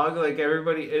and- dog,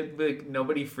 like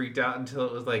nobody freaked out until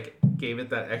it was like gave it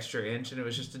that extra inch, and it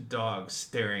was just a dog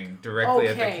staring directly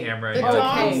at Okay. the camera. The and you're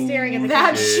dog like, "Ooh." staring at the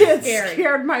That camera. shit Scary.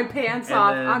 scared my pants And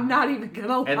off. then- I'm not even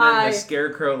gonna And lie. then the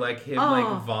scarecrow, like him, Oh.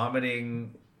 like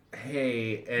vomiting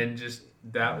hay, and just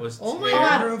that was Oh my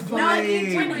God.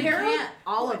 terrifying. When I Harold, can't-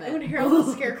 all of it. When Harold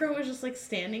the Scarecrow was just like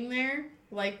standing there,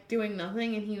 like doing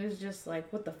nothing, and he was just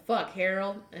like, "What the fuck,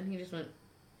 Harold?" And he just went,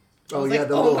 Oh was yeah, like,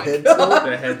 the oh little my head God. tilt.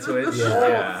 The head switch. Yeah.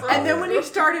 Yeah. And then when he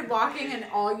started walking, and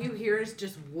all you hear is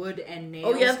just wood and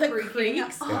nails. Oh, yeah, the creaking.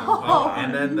 creaks. Oh,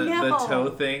 And then the no. toe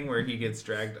thing where he gets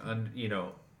dragged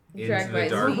into Dragged by the his feet.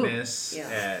 darkness.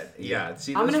 Yeah.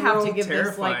 See, I'm those gonna have were to all give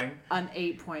this like terrifying. an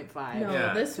 8.5. "No,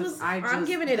 Yeah. this was." I'm just-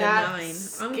 giving it a that 9. I'm giving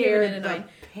scared it a the 9.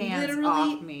 pants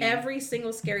Literally, off me. every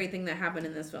single scary thing that happened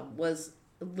in this film was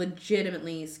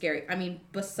legitimately scary. I mean,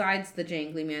 besides the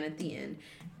jangly man at the end,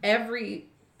 every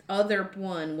other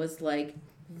one was like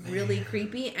really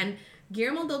creepy. And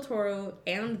Guillermo del Toro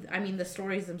and the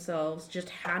stories themselves just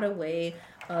had a way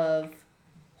of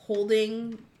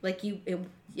holding like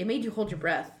it made you hold your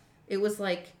breath. It was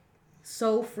like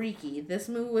so freaky. This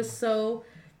movie was so.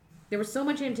 There was so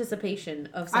much anticipation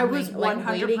of something. I was 100% like,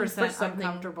 waiting for something,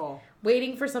 uncomfortable.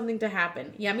 waiting for something to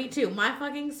happen. Yeah, me too. My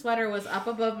fucking sweater was up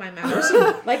above my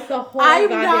mouth, like the whole. I'm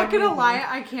goddamn not gonna movie. lie,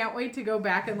 I can't wait to go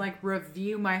back and like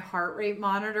review my heart rate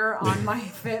monitor on my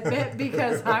Fitbit,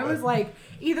 because I was like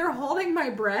either holding my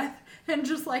breath and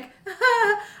just like,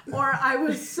 or I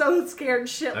was so scared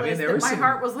shitless I mean, there that was my some-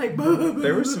 heart was like.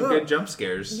 There were some good jump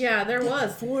scares. Yeah, there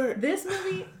was. For This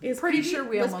movie is Pretty sure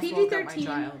we was almost woke up my PG-13.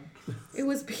 child. It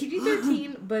was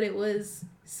PG-13, but it was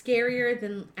scarier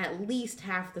than at least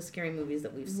half the scary movies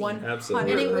that we've seen.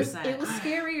 Absolutely. And it 100%. was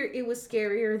scarier. It was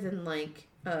scarier than like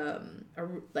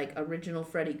original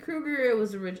Freddy Krueger. It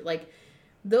was like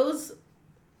those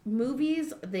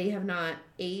movies. They have not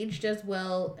aged as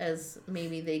well as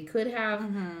maybe they could have.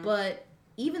 Mm-hmm. But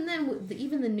even then,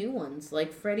 even the new ones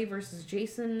like Freddy versus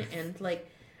Jason and like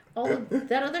all of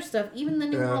that other stuff. Even the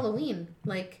new Yeah. Halloween,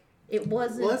 like it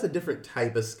wasn't. Well, that's a different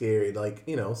type of scary. Like,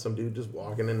 some dude just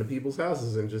walking into people's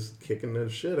houses and just kicking the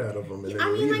shit out of them. And then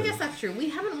I mean, I leaving. guess that's true. We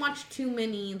haven't watched too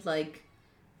many, like,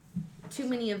 too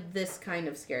many of this kind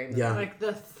of scary movies. Yeah. Like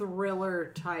the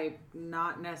thriller type,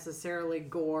 not necessarily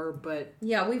gore, but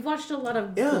Yeah, we've watched a lot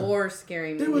of Yeah. gore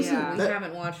scary There movies. wasn't We that-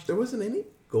 haven't watched. There wasn't any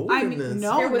gore I in mean, this.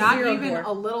 no, There was not zero even gore.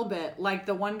 a little bit. Like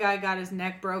the one guy got his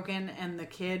neck broken, and the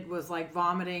kid was like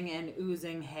vomiting and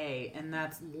oozing hay, and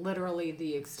that's literally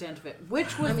the extent of it.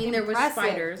 Which was I mean, there was impressive.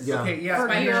 spiders. Yeah. Okay, yeah. For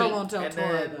and Guillermo then- del and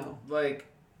Toro, then, though. like,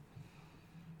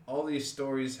 all these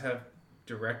stories have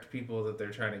direct people that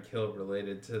they're trying to kill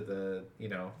related to the,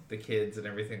 the kids and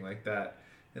everything like that.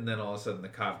 And then all of a sudden the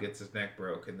cop gets his neck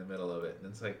broke in the middle of it.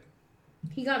 And it's like,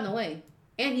 He got in the way,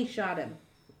 and he shot him.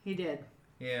 He did.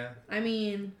 yeah. I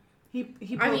mean, He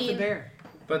poked I the mean- bear.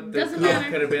 But the Doesn't cop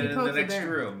matter. could have been He in the poked the next bear.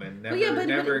 room and never, Well, yeah, but-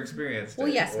 never experienced well,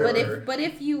 it. yes, or, but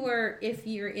if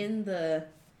you're in the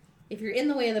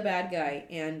way of the bad guy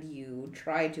and you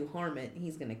try to harm it,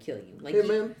 he's gonna kill you. Like, Hey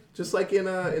man, just like in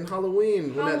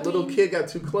Halloween, when that little Halloween. kid got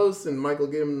too close and Michael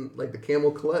gave him like the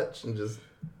camel clutch and just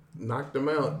knocked him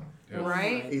out. oh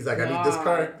Right? my He's like, I need this God.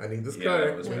 car. I need this Yeah, car.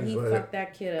 it was When he But- fucked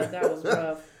that kid up, that was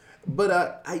rough.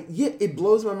 But it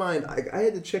blows my mind. I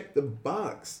had to check the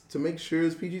box to make sure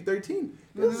it's PG-13.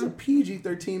 This is a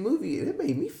PG-13 movie, and it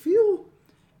made me feel.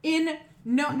 And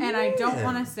I don't Man.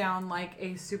 want to sound like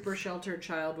a super sheltered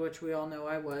child, which we all know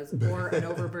I was, or an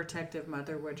overprotective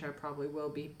mother, which I probably will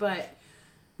be. But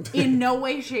in no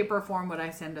way, shape, or form would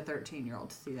I send a 13-year-old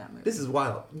to see that movie. This is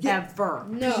wild. Yeah, Ever.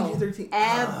 No, PG-13.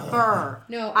 Ever.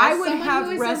 no. I as would someone have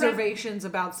who is a reservations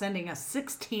about sending a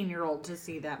 16-year-old to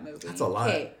see that movie. that's a lot.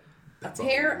 Okay, That's a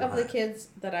pair a of the lot. kids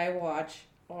that I watch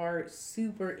are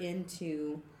super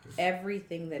into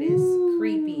everything that is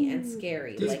creepy and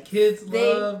scary. these Like, kids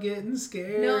they- love getting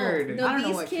scared. no, I don't know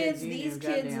these what kids, kids you these knew,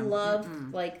 kids goddamn. love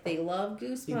Mm-mm. like they love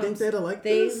Goosebumps. You think they'd have liked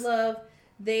They this? love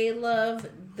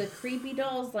the creepy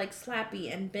dolls like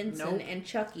Slappy and Benson Nope. and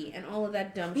Chucky and all of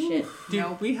that dumb shit. Dude,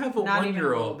 Nope. we have a Not even a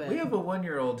 1-year-old. little bit. We have a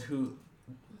 1-year-old who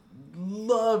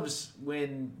loves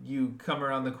when you come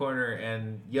around the corner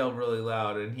and yell really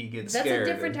loud and he gets That's scared.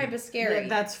 a different and- type of scary. Yeah,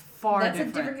 that's far That's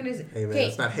different. a different kind of. Hey, man, okay,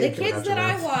 it's not the hate coming kids out your that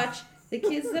I mouth.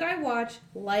 watch,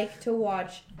 like to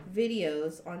watch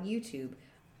videos on YouTube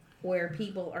where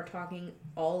people are talking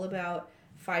all about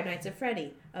Five Nights at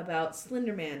Freddy, about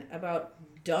Slender Man, about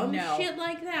dumb No. shit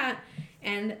like that,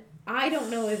 and I don't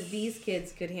know if these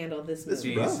kids could handle this This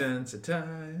movie. rough.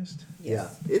 Desensitized.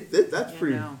 Yes. Yeah, that's Yeah,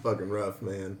 pretty no. fucking rough,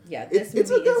 man. Yeah, this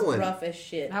It's a movie good is one. rough as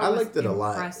shit. That I was liked it a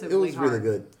lot. It impressively was really hard.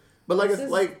 good. But like This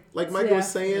is like Michael was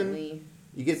saying, Definitely.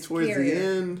 you get towards the scarier.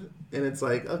 end and it's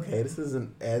like, okay, this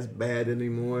isn't as bad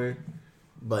anymore.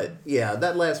 But yeah,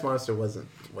 that last monster wasn't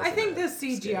I think the as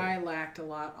CGI scary. lacked a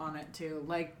lot on it too.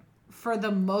 Like for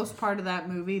the most part of that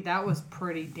movie, that was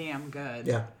pretty damn good.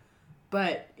 Yeah.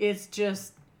 But it's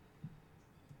just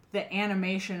the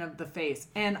animation of the face.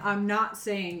 And I'm not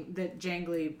saying that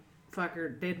Jangly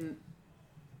Fucker didn't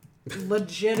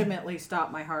legitimately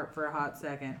stop my heart for a hot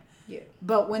second. Yeah.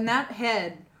 But when that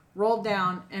head rolled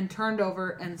down and turned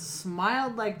over and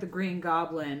smiled like the Green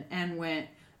Goblin and went,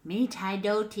 "Me Tai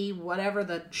Doti," whatever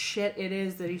the shit it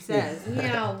is that he says,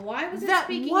 Yeah, why was it That-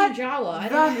 speaking what in Jawa? I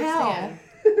the don't hell understand.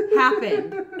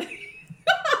 happened.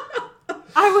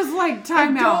 I was like,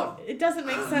 time out. It doesn't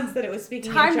make sense that it was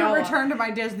speaking Time in to Jawa. return to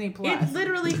my Disney Plus. It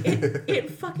literally,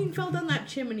 it fucking fell down that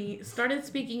chimney, started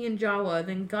speaking in Jawa,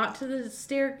 then got to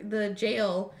the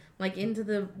jail, like into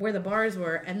where the bars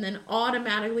were, and then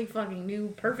automatically fucking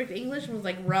knew perfect English and was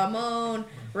like, Ramon,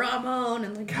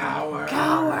 and like,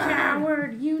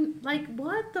 coward, you, like,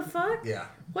 what the fuck? Yeah.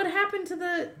 What happened to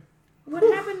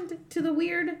the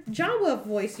weird Jawa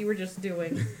voice you were just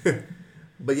doing?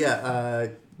 But yeah,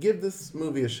 give this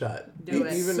movie a shot. Do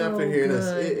it. Even So after hearing good.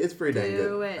 this, it's pretty dang Do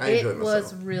good. it. I It enjoyed was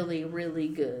myself. really, really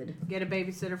good. Get a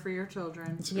babysitter for your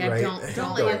children. Yeah, Right? don't let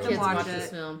Don't your let them kids watch watch it. this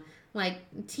film.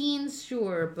 Like teens,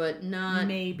 sure, but not.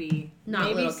 Maybe. not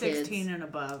Maybe little 16 kids. and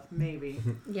above. Maybe.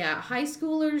 Yeah, high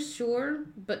schoolers, sure,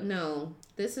 but no.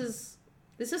 This is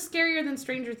scarier than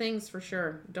Stranger Things for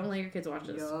sure. Don't let your kids watch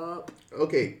this. Yup.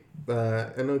 Okay,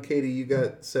 I know, Katie, you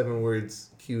got 7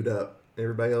 words queued up.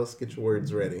 Everybody else, get your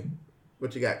words ready.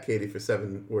 What you got, Katie, for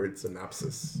 7-word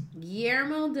synopsis?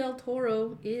 Guillermo del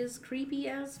Toro is creepy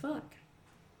as fuck.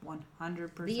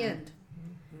 100%. The end.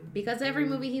 Because every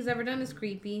movie he's ever done is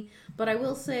creepy, but I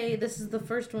will say this is the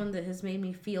first one that has made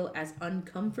me feel as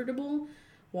uncomfortable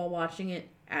while watching it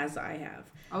as I have.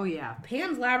 Oh, yeah.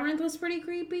 Pan's Labyrinth was pretty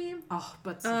creepy, Oh,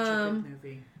 but such a good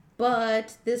movie.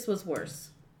 but this was worse.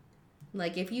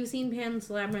 Like, if you've seen Pan's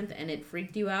Labyrinth and it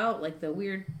freaked you out, like the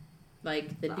weird,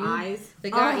 like the dude, eyes.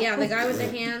 the guy, Oh. yeah, the guy with the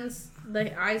hands,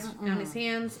 the eyes on his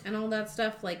hands, and all that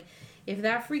stuff. Like, if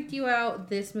that freaked you out,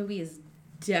 this movie is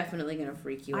definitely gonna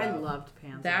freak you I out. loved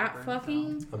Pan's That Labyrinth,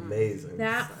 fucking Amazing.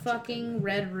 that Such a good fucking movie.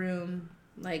 red room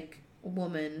like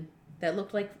woman that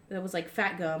looked like that was like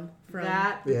Fat Gum from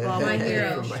that Yeah. bubble My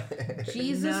hero. fish.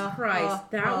 Jesus No. Christ.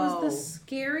 That was Oh. the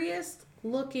scariest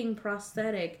looking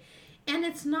prosthetic. And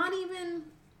it's not even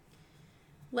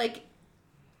like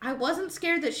I wasn't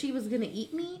scared that she was gonna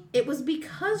eat me. It was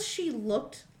because she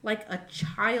looked like a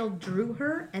child drew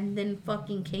her and then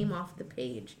fucking came off the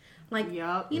page. Like,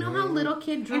 Yup. you know how little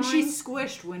kid And drawings... she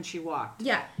squished when she walked.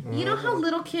 Yeah, you know how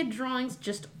little kid drawings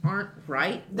just aren't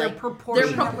right? They're Like,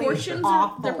 proportionately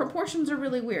awful. their proportions are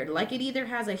really weird. Like, it either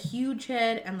has a huge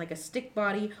head and like a stick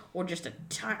body, or just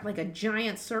like a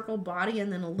giant circle body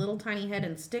and then a little tiny head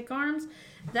and stick arms.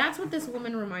 That's what this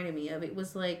woman reminded me of. It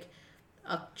was like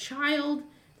a child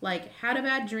like had a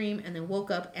bad dream and then woke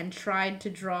up and tried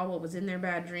to draw what was in their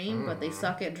bad dream, but they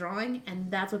suck at drawing, and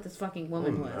that's what this fucking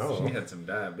woman was. no. She had some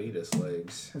diabetes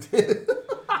legs.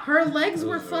 Her legs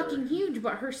were Those are- fucking huge,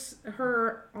 but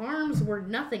her arms were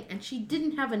nothing, and she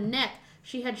didn't have a neck.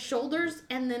 She had shoulders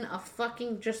and then a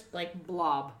fucking just like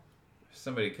Blob.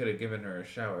 Somebody could have given her a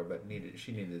shower, but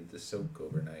she needed to soak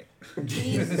overnight.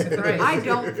 Jesus Christ. I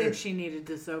don't think she needed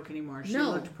to soak anymore. She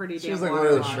No. looked pretty She damn was like one of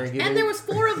those waterlogged. shrinking. And there was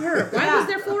 4 of her. Why Yeah. was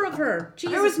there 4 of her?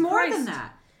 Jesus There was more Christ. than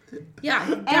that. Yeah,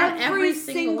 down Every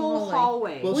single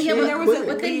hallway. Well, Well, she yeah, had there was quit. at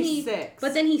but then least he 6.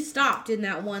 but then he stopped in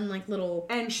that one like little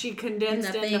and she in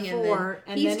condensed that into thing, and 4,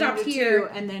 then and he then stopped into here, 2,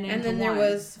 and then into and then 1. there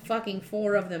was fucking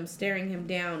 4 of them staring him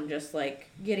down, just like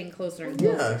getting closer and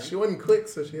closer. Yeah, she wasn't quick,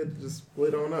 so she had to just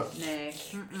split on up. Nay.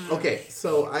 Mm-mm. Okay,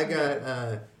 so I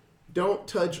got don't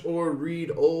touch or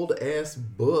read old ass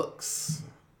books.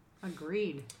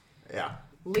 Agreed. Yeah.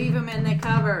 Leave them in the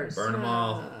covers. Burn them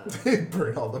all.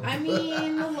 Burn all the I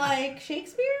mean, like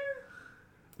Shakespeare.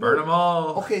 Burn them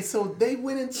all. Okay, so they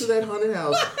went into that haunted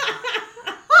house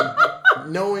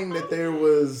knowing that there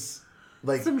was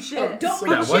like Some shit. don't So-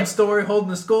 read That shit. one story holding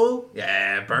the skull?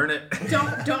 Yeah, burn it.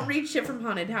 Don't read shit from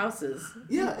haunted houses.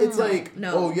 yeah, it's like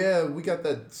No. oh yeah, we got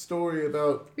that story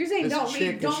about You're saying this don't chick read,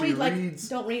 and don't she read like, reads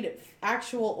don't read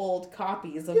actual old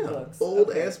copies of yeah, books. old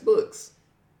Okay. ass books.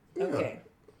 Yeah. Okay.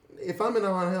 If I'm in a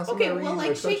haunted house, Okay, I'm not well, reading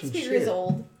like or touching Shakespeare shit. is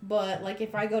old, but like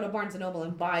if I go to Barnes and Noble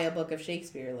and buy a book of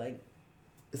Shakespeare, like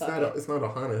It's fuck not. it. It's not a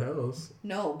haunted house.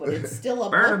 no, but it's still a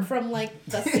Burn 'em. book from like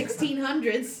the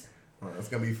 1600s. Oh, it's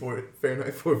gonna be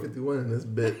Fahrenheit 451 in this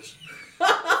bitch.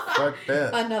 Fuck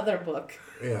that. Another book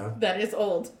Yeah. that is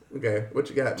old. Okay. What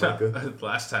you got, Micah?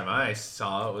 Last time I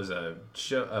saw it was a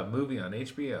movie on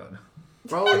HBO.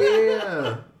 Oh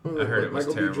yeah. I heard it was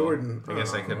Michael terrible. B. Jordan. I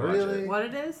guess I Oh, could watch it. really? What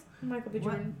it is? Michael B.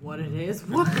 Jordan. What it is?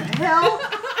 What the hell?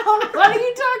 What are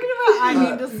you talking about? I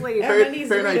need to sleep. Everyone needs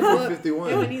to read Fahrenheit a book. 451.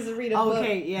 Everyone needs to read a book.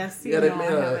 Okay, yes. Yeah, You they know, made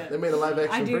I have a it. they made a live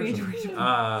action I do need version. to read it.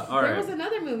 All There right. was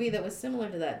another movie that was similar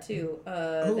to that too,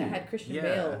 Ooh, that had Christian yeah.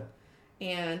 Bale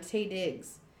and Taye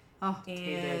Diggs. Oh,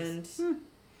 And and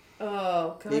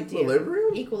oh god,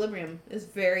 Equilibrium? Equilibrium is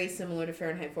very similar to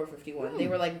Fahrenheit 451. They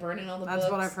were like burning all the That's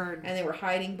books. what I've heard. And they were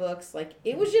hiding books. Like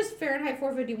it was just Fahrenheit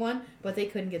 451, but they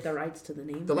couldn't get the rights to the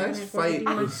name. The last Fahrenheit fight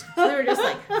 451. was So they were just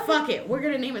like, "Fuck it, we're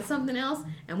gonna name it something else,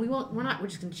 and we won't. We're not. We're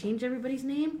just gonna change everybody's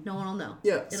name. No one will know.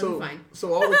 yeah. It'll So be fine."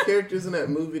 so all the characters in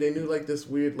that movie they knew like this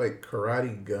weird like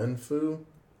karate gun fu,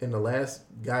 and the last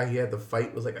guy he had to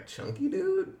fight was like a chunky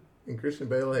dude, and Christian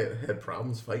Bale had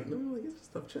problems fighting him. Like it's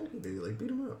just a chunky dude. Like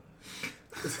beat him up.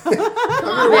 I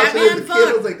remember watching it as a Batman, kid. I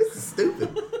fuck. was like, this is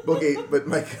stupid. Okay, but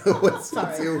Micah, what's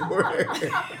Sorry. your word?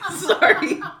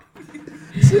 Sorry,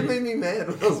 Shit made me mad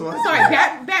when I was watching. sorry.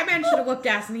 it. Batman should have whooped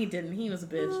ass, and he didn't. He was a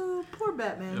bitch. Oh, poor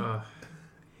Batman.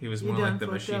 He was You more done like the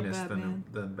fucked up, machinist Batman.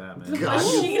 than Batman. God,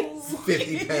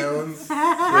 50 pounds.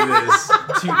 With his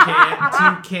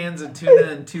two cans of tuna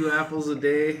and 2 apples a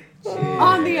day.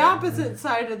 On the opposite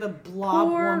side of the blob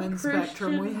Poor woman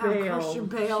spectrum, we have Christian Bale. Christian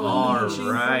Bale. All and she's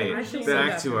right, I should say back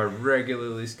that. to our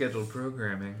regularly scheduled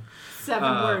programming. 7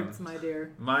 Um, words, my dear.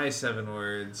 My 7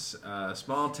 words: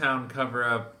 small town cover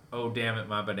up. Oh damn it,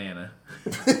 my banana.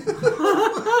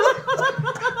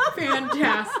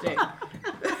 Fantastic.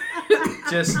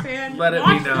 Just Man, let it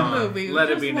watch be the known. movie. Let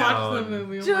it Just be watch known. the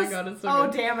movie. Oh Just, my god, it's so oh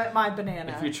good. damn it, my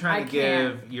banana. If you're trying I to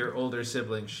can't. give your older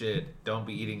sibling shit, don't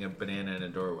be eating a banana in a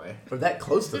doorway. Or that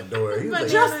close to the door. He was But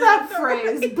like, Just that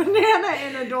phrase, banana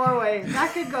in a doorway.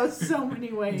 That could go so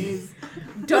many ways.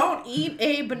 Don't eat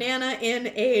a banana in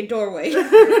a doorway. That's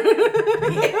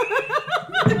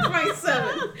my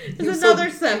 7. he There's was another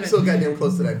so, 7. He was so goddamn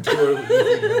close to that door. with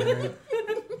his thing,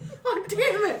 Oh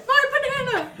damn it, my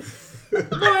banana.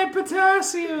 My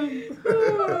potassium.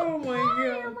 Oh my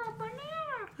god.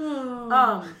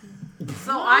 Oh.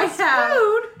 So I have.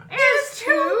 Food is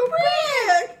too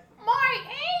big. My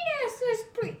anus is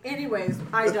Anyways,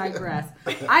 I digress.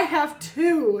 I have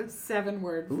 2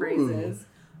 7-word phrases.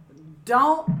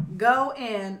 Don't go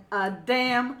in a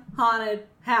damn haunted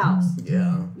house.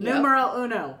 Yeah. Numero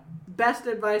uno. Best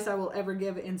advice I will ever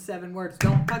give in 7 words.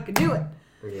 Don't fucking do it.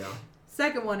 Yeah.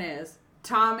 Second one is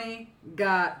Tommy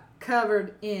got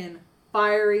covered in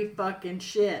fiery fucking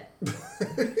shit.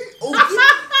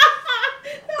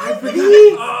 I forgot.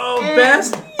 Oh, And-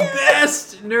 best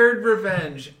nerd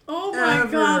revenge. Oh my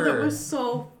ever. god, that was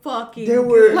so fucking There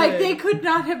were- good. Like, they could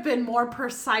not have been more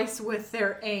precise with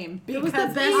their aim. It was the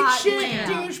Because best God plan.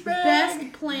 damn. douchebag.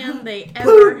 Best plan they Coup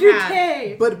ever de had.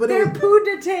 té. But it They're was, coup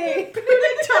de té.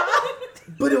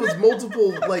 but it was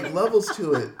multiple like levels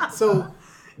to it. So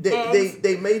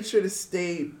they made sure to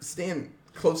stand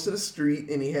close to the street,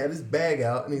 and he had his bag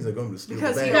out, and he's like, "I'm gonna steal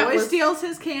Because the he bag." always was- steals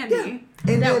his candy. Yeah.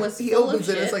 And that then was he full of opens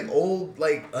it. It's shit. like old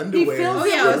like underwear. fills Oh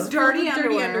and yeah, stuff. it was Dirty dirty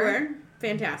underwear. underwear.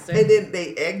 Fantastic. And then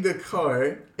they egg the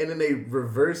car, and then they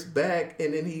reverse back,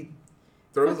 and then he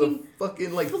throws a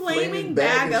fucking like flaming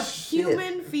bag bag of shit.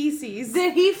 human feces.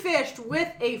 That he fished with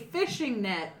a fishing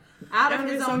net out of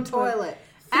his own toilet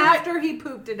after he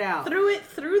pooped it out. Threw it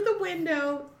through the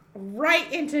window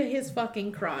right into his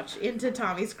fucking crotch, into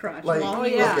Tommy's crotch Like- while Oh,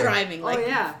 he yeah. was driving. Like, Oh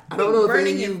yeah. I don't know if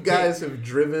burning any of you his guys have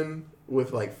driven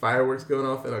with like fireworks going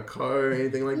off in a car or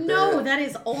anything like no, that. that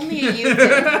is only a you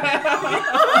thing.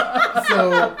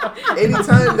 So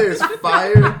anytime there's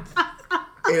fire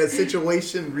in a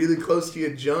situation really close to your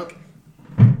junk,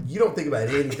 you don't think about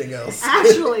anything else.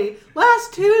 Actually,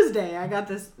 last Tuesday I got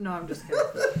this. No, I'm just kidding.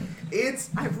 It's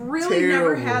I've really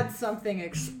never terrible. had something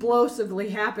explosively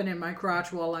happen in my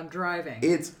crotch while I'm driving.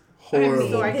 It's horrible.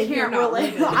 So I Then you're can't not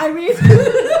relate. living. I mean,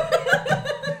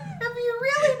 have you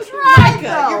really tried Micah,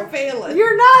 though? you're failing.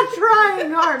 You're not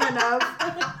trying hard enough.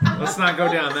 Let's not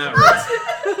go down that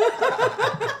road.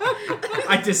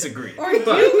 I disagree. Or you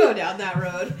But go down that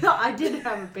road. I did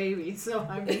have a baby, so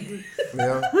I mean,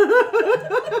 Yeah.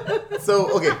 So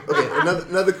okay.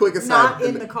 Another quick aside. not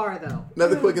in the car though.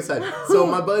 Another quick aside. So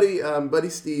my buddy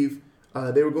Steve,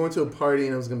 they were going to a party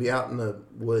and it was gonna be out in the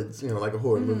woods, like a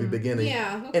horror movie beginning.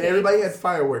 Yeah, And okay. everybody had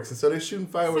fireworks, and so they're shooting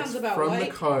fireworks Sounds about from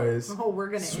right. the cars, Oh, we're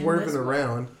gonna end swerving this one.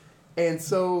 around. And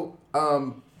so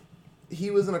he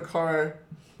was in a car.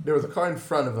 There was a car in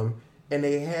front of him, and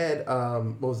they had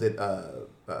what was it?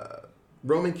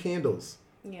 Roman candles.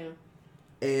 Yeah.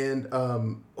 And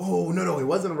oh no, it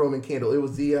wasn't a Roman candle. It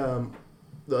was the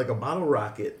like a bottle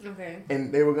rocket. Okay.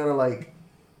 And they were gonna like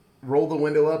roll the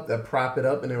window up, prop it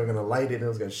up, and they were gonna light it, and it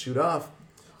was gonna shoot off.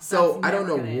 So That's I don't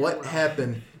know never gonna what end well.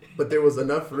 happened, but there was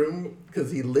enough room because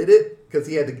he lit it because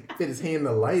he had to fit his hand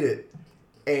to light it,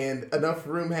 and enough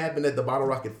room happened that the bottle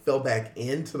rocket fell back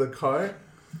into the car.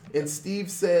 And Steve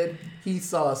said he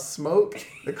saw smoke.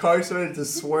 The car started to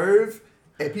swerve.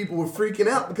 And people were freaking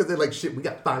out because they're like, shit, we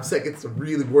got 5 seconds to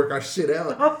really work our shit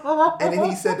out. And then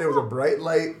he said there was a bright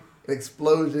light, an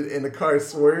explosion, and the car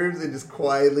swerves and just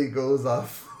quietly goes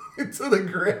off into the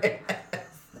grass.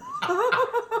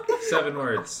 7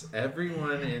 words.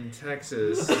 Everyone in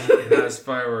Texas has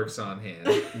fireworks on hand.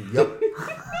 Yep.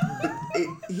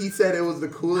 He said it was the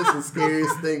coolest and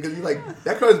scariest thing because he's like,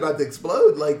 that car's about to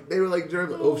explode. Like, they were like,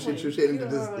 driving, oh shit, and it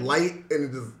just God. light and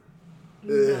it just.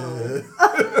 No.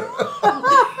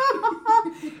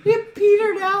 It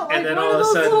petered out like And then one all of of a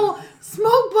those sudden- little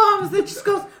smoke bombs that just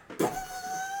goes.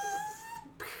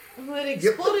 Well, it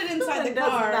exploded inside and the does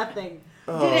car. nothing.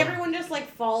 Did everyone just like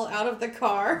fall out of the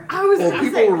car? I was Well, gonna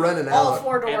people say, were running all out.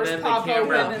 4 And doors then the pop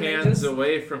camera open and they pans just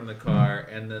away from the car,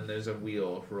 and then there's a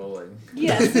wheel rolling.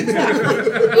 Yes, exactly.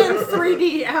 in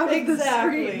 3D out of the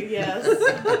Exactly. screen. Yes.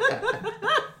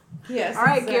 Yes. All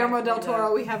right, exactly Guillermo del that.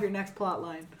 Toro, we have your next plot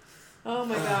line. Oh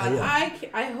my god! yeah.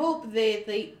 I hope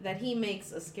that he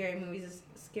makes a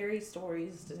scary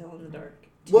stories to tell in the dark.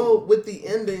 too. Well, with the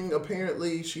ending,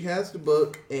 apparently she has the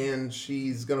book and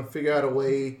she's gonna figure out a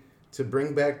way to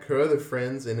bring back her other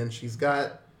friends, and then she's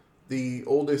got the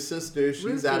older sister.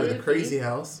 She's out of the Ruthie. crazy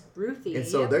house, Ruthie. and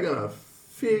so Yep. they're gonna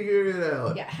figure it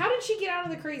out. yeah, how did she get out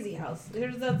of the crazy house?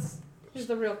 Here's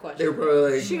the real question. They were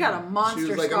probably like, She got a monster she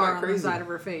was like, I'm scar not on the crazy. side of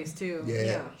her face, too.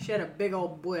 Yeah. She had a big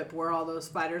old whip where all those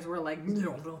spiders were like,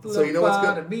 no, don't So you know what's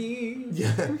look gonna me.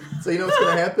 Yeah. So you know what's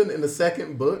gonna happen in the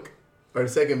second book or the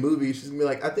second movie? She's gonna be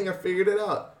like, I think I figured it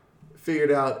out.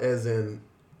 Figured out as in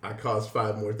I caused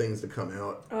 5 more things to come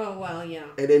out, Oh well, yeah.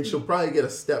 and then she'll probably get a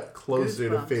step closer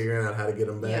to Goosebumps. figuring out how to get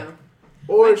them back. Yeah.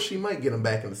 Or she might get them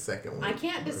back in the second one. I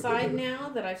can't decide now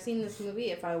that I've seen this movie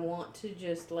if I want to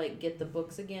just like get the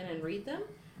books again and read them,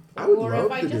 I would or love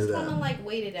if I to do just that. want to like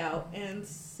wait it out and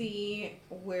see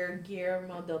where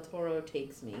Guillermo del Toro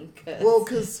takes me. Well,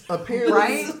 because apparently,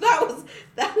 Right?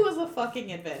 that was a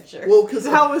fucking adventure. Well, because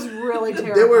That was really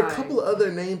terrifying. there were a couple of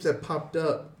other names that popped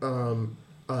up.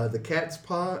 The Cat's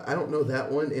Paw, I don't know that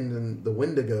one, and then the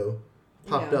Wendigo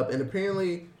popped Yeah. up, and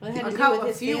apparently, It had to A do couple, with a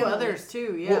his few family. others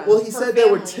too. Yeah. well, he Her said there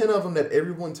were family. 10 of them that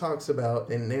everyone talks about,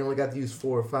 and they only got to use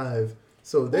 4 or 5.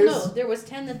 So Well, there's no, there was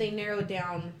 10 that they narrowed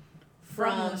down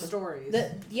from from the stories.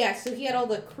 So he had all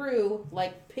the crew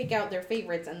like pick out their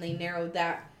favorites, and they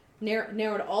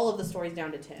narrowed all of the stories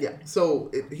down to 10. yeah.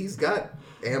 So he's got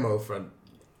ammo for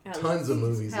At tons of least.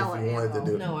 movies if hella he wanted to ammo.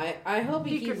 do it. No, I hope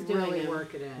he, he keeps could doing really it.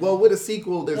 work it in. Well, with a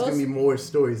sequel, there's gonna Those- be more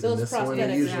stories in Those this one,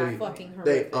 and prosthetics usually are fucking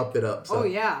they horrific. up it up. So. oh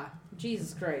yeah.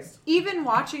 Jesus Christ. Even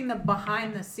watching the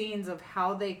behind the scenes of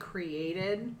how they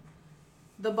created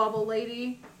the Bubble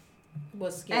Lady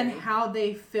Was scary. and how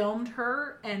they filmed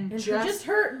her and And just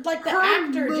her, like the her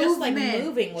actor just like movement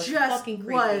moving was just fucking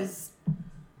creepy. was.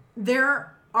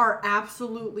 There are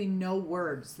absolutely no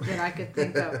words that I could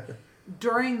think of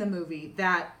during the movie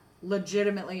that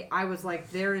legitimately I was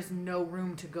like, there is no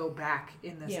room to go back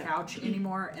in this Yeah. couch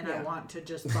anymore, and I Yeah. want to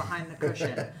just behind the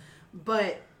cushion.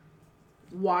 But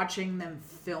watching them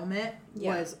film it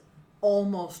Yeah. was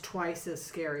almost twice as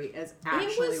scary as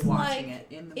actually was watching like- it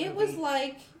in the movie. It was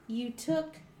like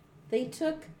they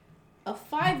took a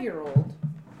 5-year-old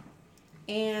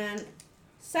and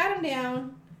sat him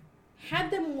down,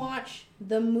 had them watch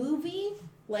the movie,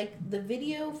 like the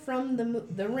video from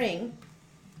the Ring,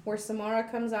 where Samara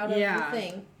comes out of Yeah. the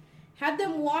thing, had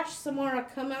them watch Samara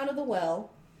come out of the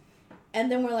well,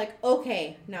 and then we're like,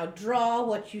 okay, now draw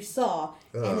what you saw,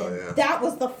 and Oh, then yeah. that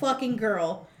was the fucking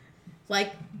girl.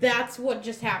 Like, that's what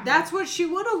just happened. That's what she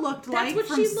would have looked That's like what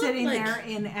from she looked sitting like. there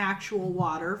in actual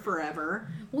water forever.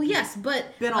 Well, yes, but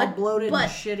Been all bloated but,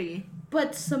 and shitty.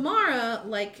 But Samara,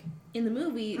 like in the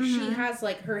movie, Mm-hmm. she has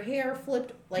like her hair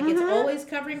flipped, like it's always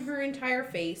covering her entire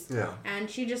face, Yeah. and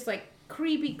she just like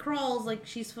creepy crawls like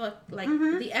she's like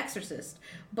Mm-hmm. The Exorcist.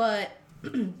 But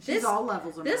She's this all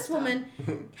levels of this messed up. woman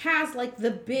has like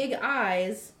the big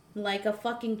eyes. Like a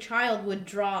fucking child would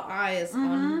draw eyes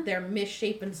on their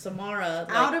misshapen Samara. Like,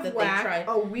 Mm-hmm. Out of that whack, They tried.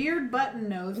 a weird button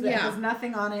nose that Yeah. has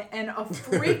nothing on it, and a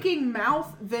freaking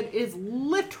mouth that is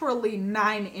literally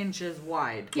 9 inches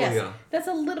wide. Yes, yeah. that's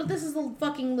a little. This is a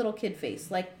fucking little kid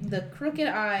face. Like the crooked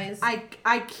eyes.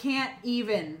 I can't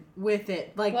even with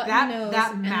it. Like button that nose,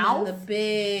 that and then mouth, the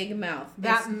big mouth.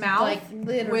 that It's mouth like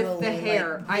literally with the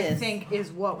hair, like I this. think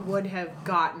is what would have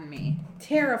gotten me.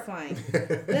 Terrifying.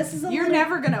 This is a You're little,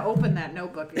 never gonna open that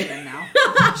notebook again now.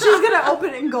 She's gonna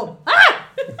open it and go, ah!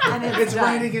 And it's done.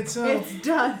 writing itself. It's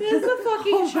done. It's a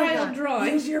fucking Oh my child God.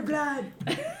 drawing. Use your blood.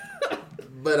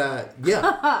 But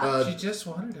yeah. She just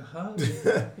wanted a hug.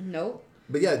 Nope.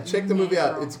 But yeah, check the movie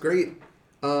out. Girl. It's great.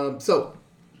 So,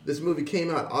 this movie came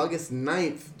out August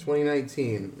 9th,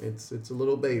 2019. It's a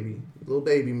little baby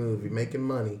movie making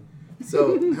money.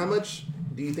 So, how much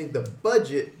do you think the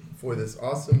budget for this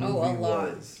awesome movie Oh, a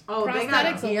lot. was? Oh, they Prosthetics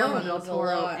got Guillermo alone del was a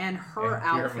Toro lot. and her And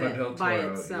Guillermo outfit del by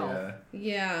Toro, itself. yeah.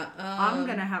 Yeah. I'm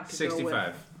gonna have to go 65.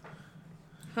 with.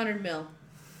 100 mil.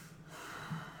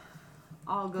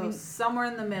 I'll go somewhere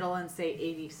in the middle and say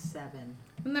 87.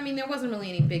 I mean, there wasn't really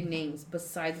any big names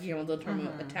besides Guillermo del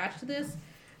Toro attached to this,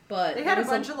 but They had a there was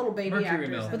bunch of little baby Mercury actors.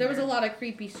 Mill. in But there was a there. lot of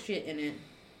creepy shit in it.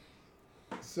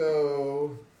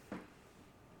 So,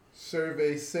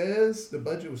 survey says the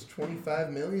budget was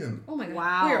 $25 million. Oh my god.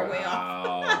 Wow. We are way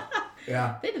off. Wow.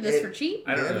 Yeah. They did this for cheap.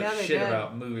 I don't know Yeah, they shit did.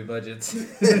 about movie budgets.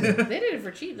 They did it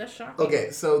for cheap. That's shocking. Okay,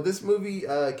 so this movie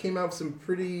came out with some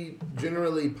pretty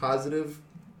generally positive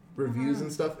reviews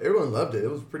and stuff. Everyone loved it. It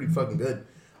was pretty fucking good.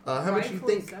 How much do you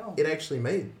Rightfully think so. it actually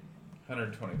made?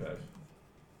 125.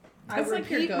 I That's like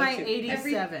your repeat my go-to.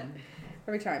 87.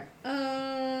 Every time.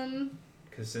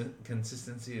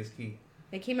 Consistency is key.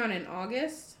 It came out in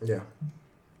August. Yeah.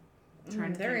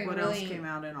 Trying to There think ain't what else really- came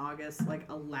out in August. Like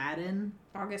Aladdin.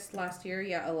 August last year.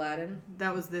 Yeah, Aladdin.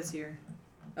 That was this year.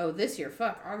 Oh, this year.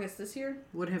 Fuck. August this year?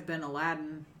 Would have been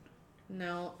Aladdin.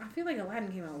 No. I feel like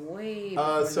Aladdin came out way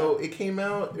So before it came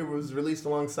out, it was released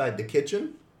alongside The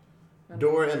Kitchen, that.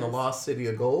 Dora and the Lost City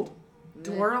of Gold,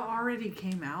 Dora already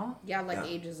came out. Yeah, like Yeah.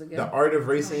 ages ago. The Art of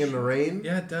Racing in the Rain,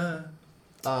 Yeah, duh.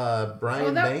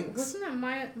 Brian Banks. Wasn't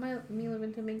that my Mila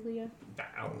Ventimiglia?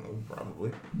 I don't know,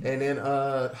 probably. And then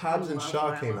Hobbs and love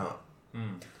Shaw that came one. out.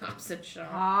 Opposite Shaw.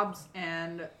 Hobbs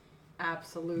and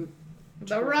absolute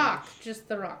The Rock. Just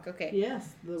The Rock. Okay.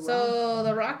 Yes, The Rock. So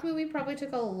the Rock movie probably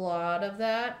took a lot of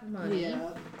that money.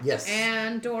 Yeah. Yes.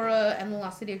 And Dora and the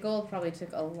Lost City of Gold probably took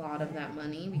a lot of that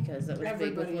money because it was Everybody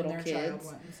big with and little their child kids.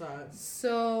 went and saw it.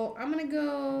 So I'm gonna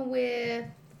go with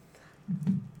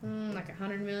like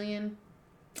 100 million.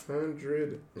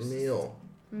 100 mil.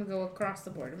 I'm gonna go across the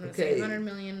board. I'm gonna Okay. say 100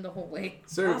 million the whole way.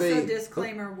 Survey. Also,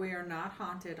 disclaimer: we are not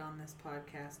haunted on this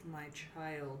podcast. My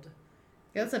child.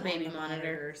 That's a is baby on the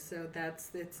monitor. so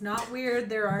it's not weird.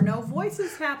 There are no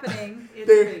voices happening. It's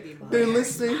They're- baby They're monitor.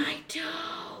 listening. I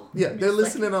know. Yeah, they're Just like-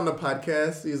 listening on the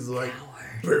podcast. He's like,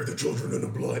 "Bury the children in the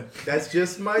blood." That's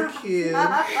just my kid.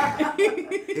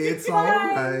 It's all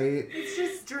right. It's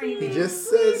just dreaming. He just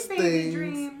says Sweet baby things.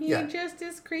 dream. He Yeah. just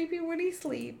is creepy when he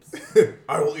sleeps.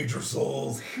 I will eat your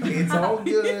souls. It's all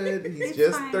good. He's It's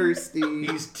just fine. thirsty.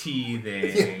 He's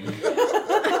teething.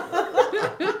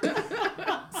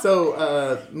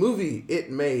 So, movie, it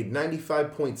made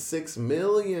 $95.6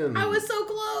 million. I was so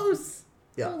close.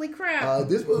 Yeah. Holy crap.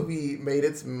 This movie made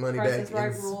its money Price back is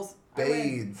Right in rules. I win.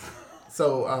 spades.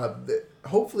 So,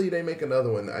 hopefully they make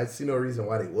another one. I see no reason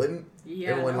why they wouldn't. Yeah,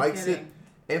 Everyone no likes kidding.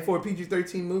 it. And for a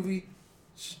PG-13 movie,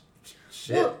 shit,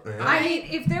 Well, man. I mean,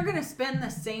 if they're gonna spend the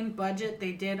same budget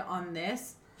they did on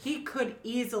this, he could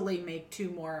easily make 2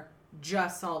 more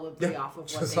just solidly off of what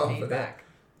just they off made of that. back.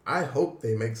 I hope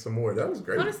they make some more. That was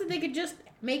great. Honestly, they could just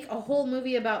make a whole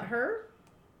movie about her,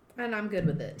 and I'm good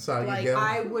with it. So you like, go.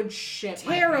 I would shit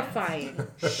terrifying. my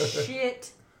pants.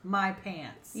 Shit my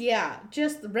pants. Yeah,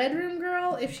 just the Red Room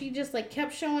Girl, if she just, like,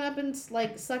 kept showing up and,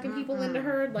 like, sucking people into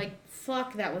her, like,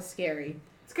 fuck, that was scary.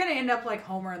 It's gonna end up like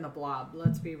Homer and the Blob.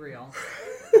 Let's be real.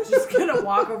 Just gonna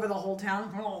walk over the whole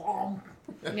town.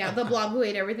 Yeah, the Blob who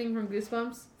ate everything from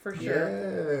Goosebumps, for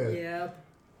sure. Yeah. Yep.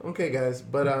 Okay, guys.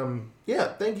 But,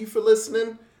 yeah, thank you for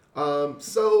listening.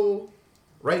 So,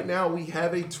 right now we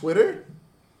have a Twitter.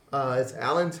 It's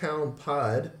Allentown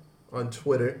Pod on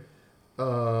Twitter.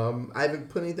 I haven't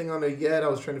put anything on there yet. I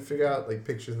was trying to figure out, like,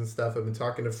 pictures and stuff. I've been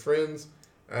talking to friends.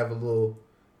 I have a little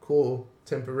cool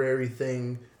temporary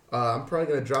thing. I'm probably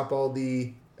going to drop all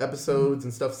the episodes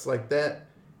and stuff like that.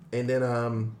 And then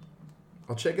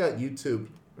I'll check out YouTube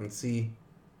and see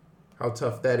how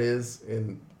tough that is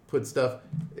and put stuff.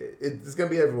 It's going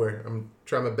to be everywhere. I'm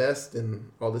trying my best and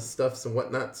all this stuffs and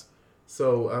whatnots.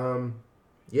 So,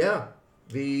 yeah.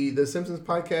 The Simpsons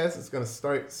podcast is going to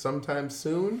start sometime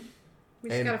soon. We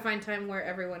just And- gotta find time where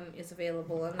everyone is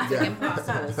available, and it's Yeah. like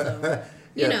impossible, so,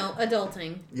 you Yeah. know,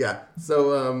 adulting. Yeah.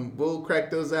 So we'll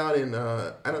crack those out, and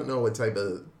I don't know what type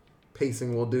of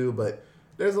pacing we'll do, but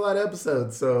there's a lot of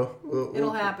episodes, so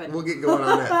It'll happen. We'll get going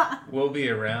on that. We'll be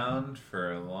around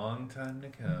for a long time to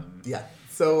come. Yeah.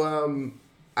 So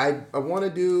I want to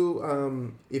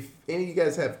do if any of you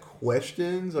guys have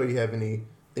questions or you have any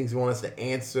things you want us to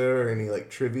answer or any like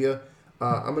trivia,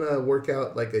 I'm gonna work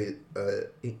out like an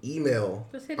email.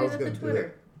 Just hit I it was at the gonna do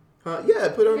Twitter. that. Yeah,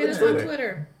 put it on Hit the us Twitter. on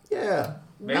Twitter. Yeah.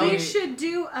 Maybe We should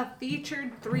do a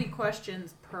featured 3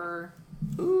 questions per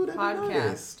Ooh, that'd be podcast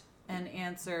nice. and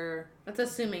answer. That's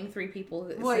assuming 3 people.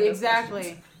 That Well, send us exactly.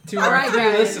 questions. to All our right, 3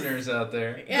 guys. listeners out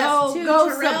there. Yes, Go- to go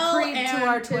Terrell subscribe to and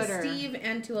our to Twitter. Steve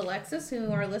and to Alexis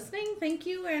who are listening. Thank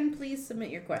you, and please submit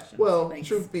your questions. Well, Thanks.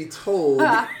 truth be told,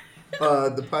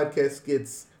 the podcast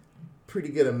gets pretty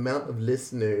good amount of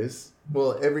listeners.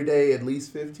 Well, every day at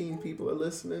least 15 people are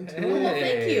listening to Well, it.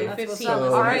 thank you. That's what's 15. up.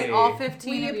 So- All right, all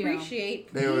 15 We of you.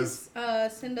 appreciate. There Please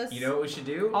send us You know what we should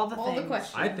do? all the all the things.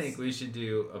 questions. I think we should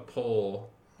do a poll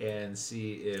and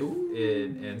see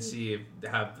if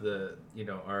have the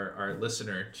our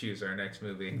listener choose our next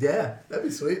movie. Yeah, that'd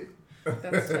be sweet.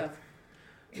 That's tough.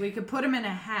 We could put them in a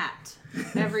hat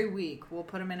every week. We'll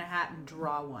put them in a hat and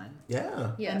draw one,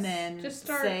 Yeah. Yes. and then just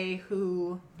start. say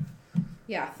who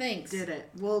Yeah. Thanks. did it.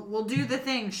 We'll do the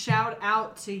thing. Shout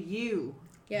out to you.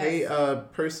 Yes. Hey,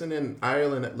 person in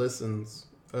Ireland that listens,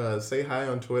 say hi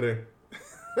on Twitter.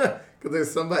 Because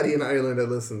there's somebody in Ireland that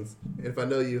listens. And if I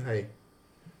know you, hey.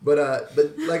 But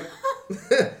like,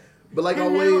 but like Hello,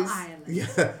 always, Ireland. yeah.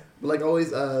 But like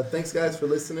always, thanks guys for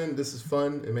listening. This is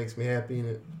fun. It makes me happy,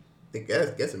 and I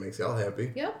guess it makes y'all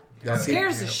happy. Yep. Y'all keep-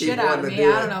 Scares the keep shit out of wanting me. to do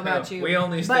I don't it. know about you. We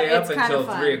only but stay up it's kinda until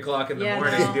fun. 3 o'clock in the Yeah,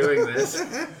 morning no. doing this.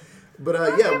 But I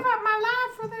yeah, give up my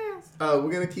life for this.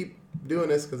 we're gonna keep doing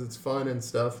this because it's fun and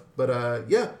stuff. But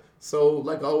yeah, so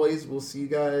like always, we'll see you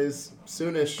guys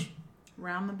soonish.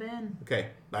 Round the bend. Okay,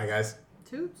 bye guys.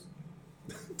 Toots.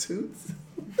 Toots.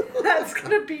 That's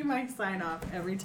gonna be my sign off every time.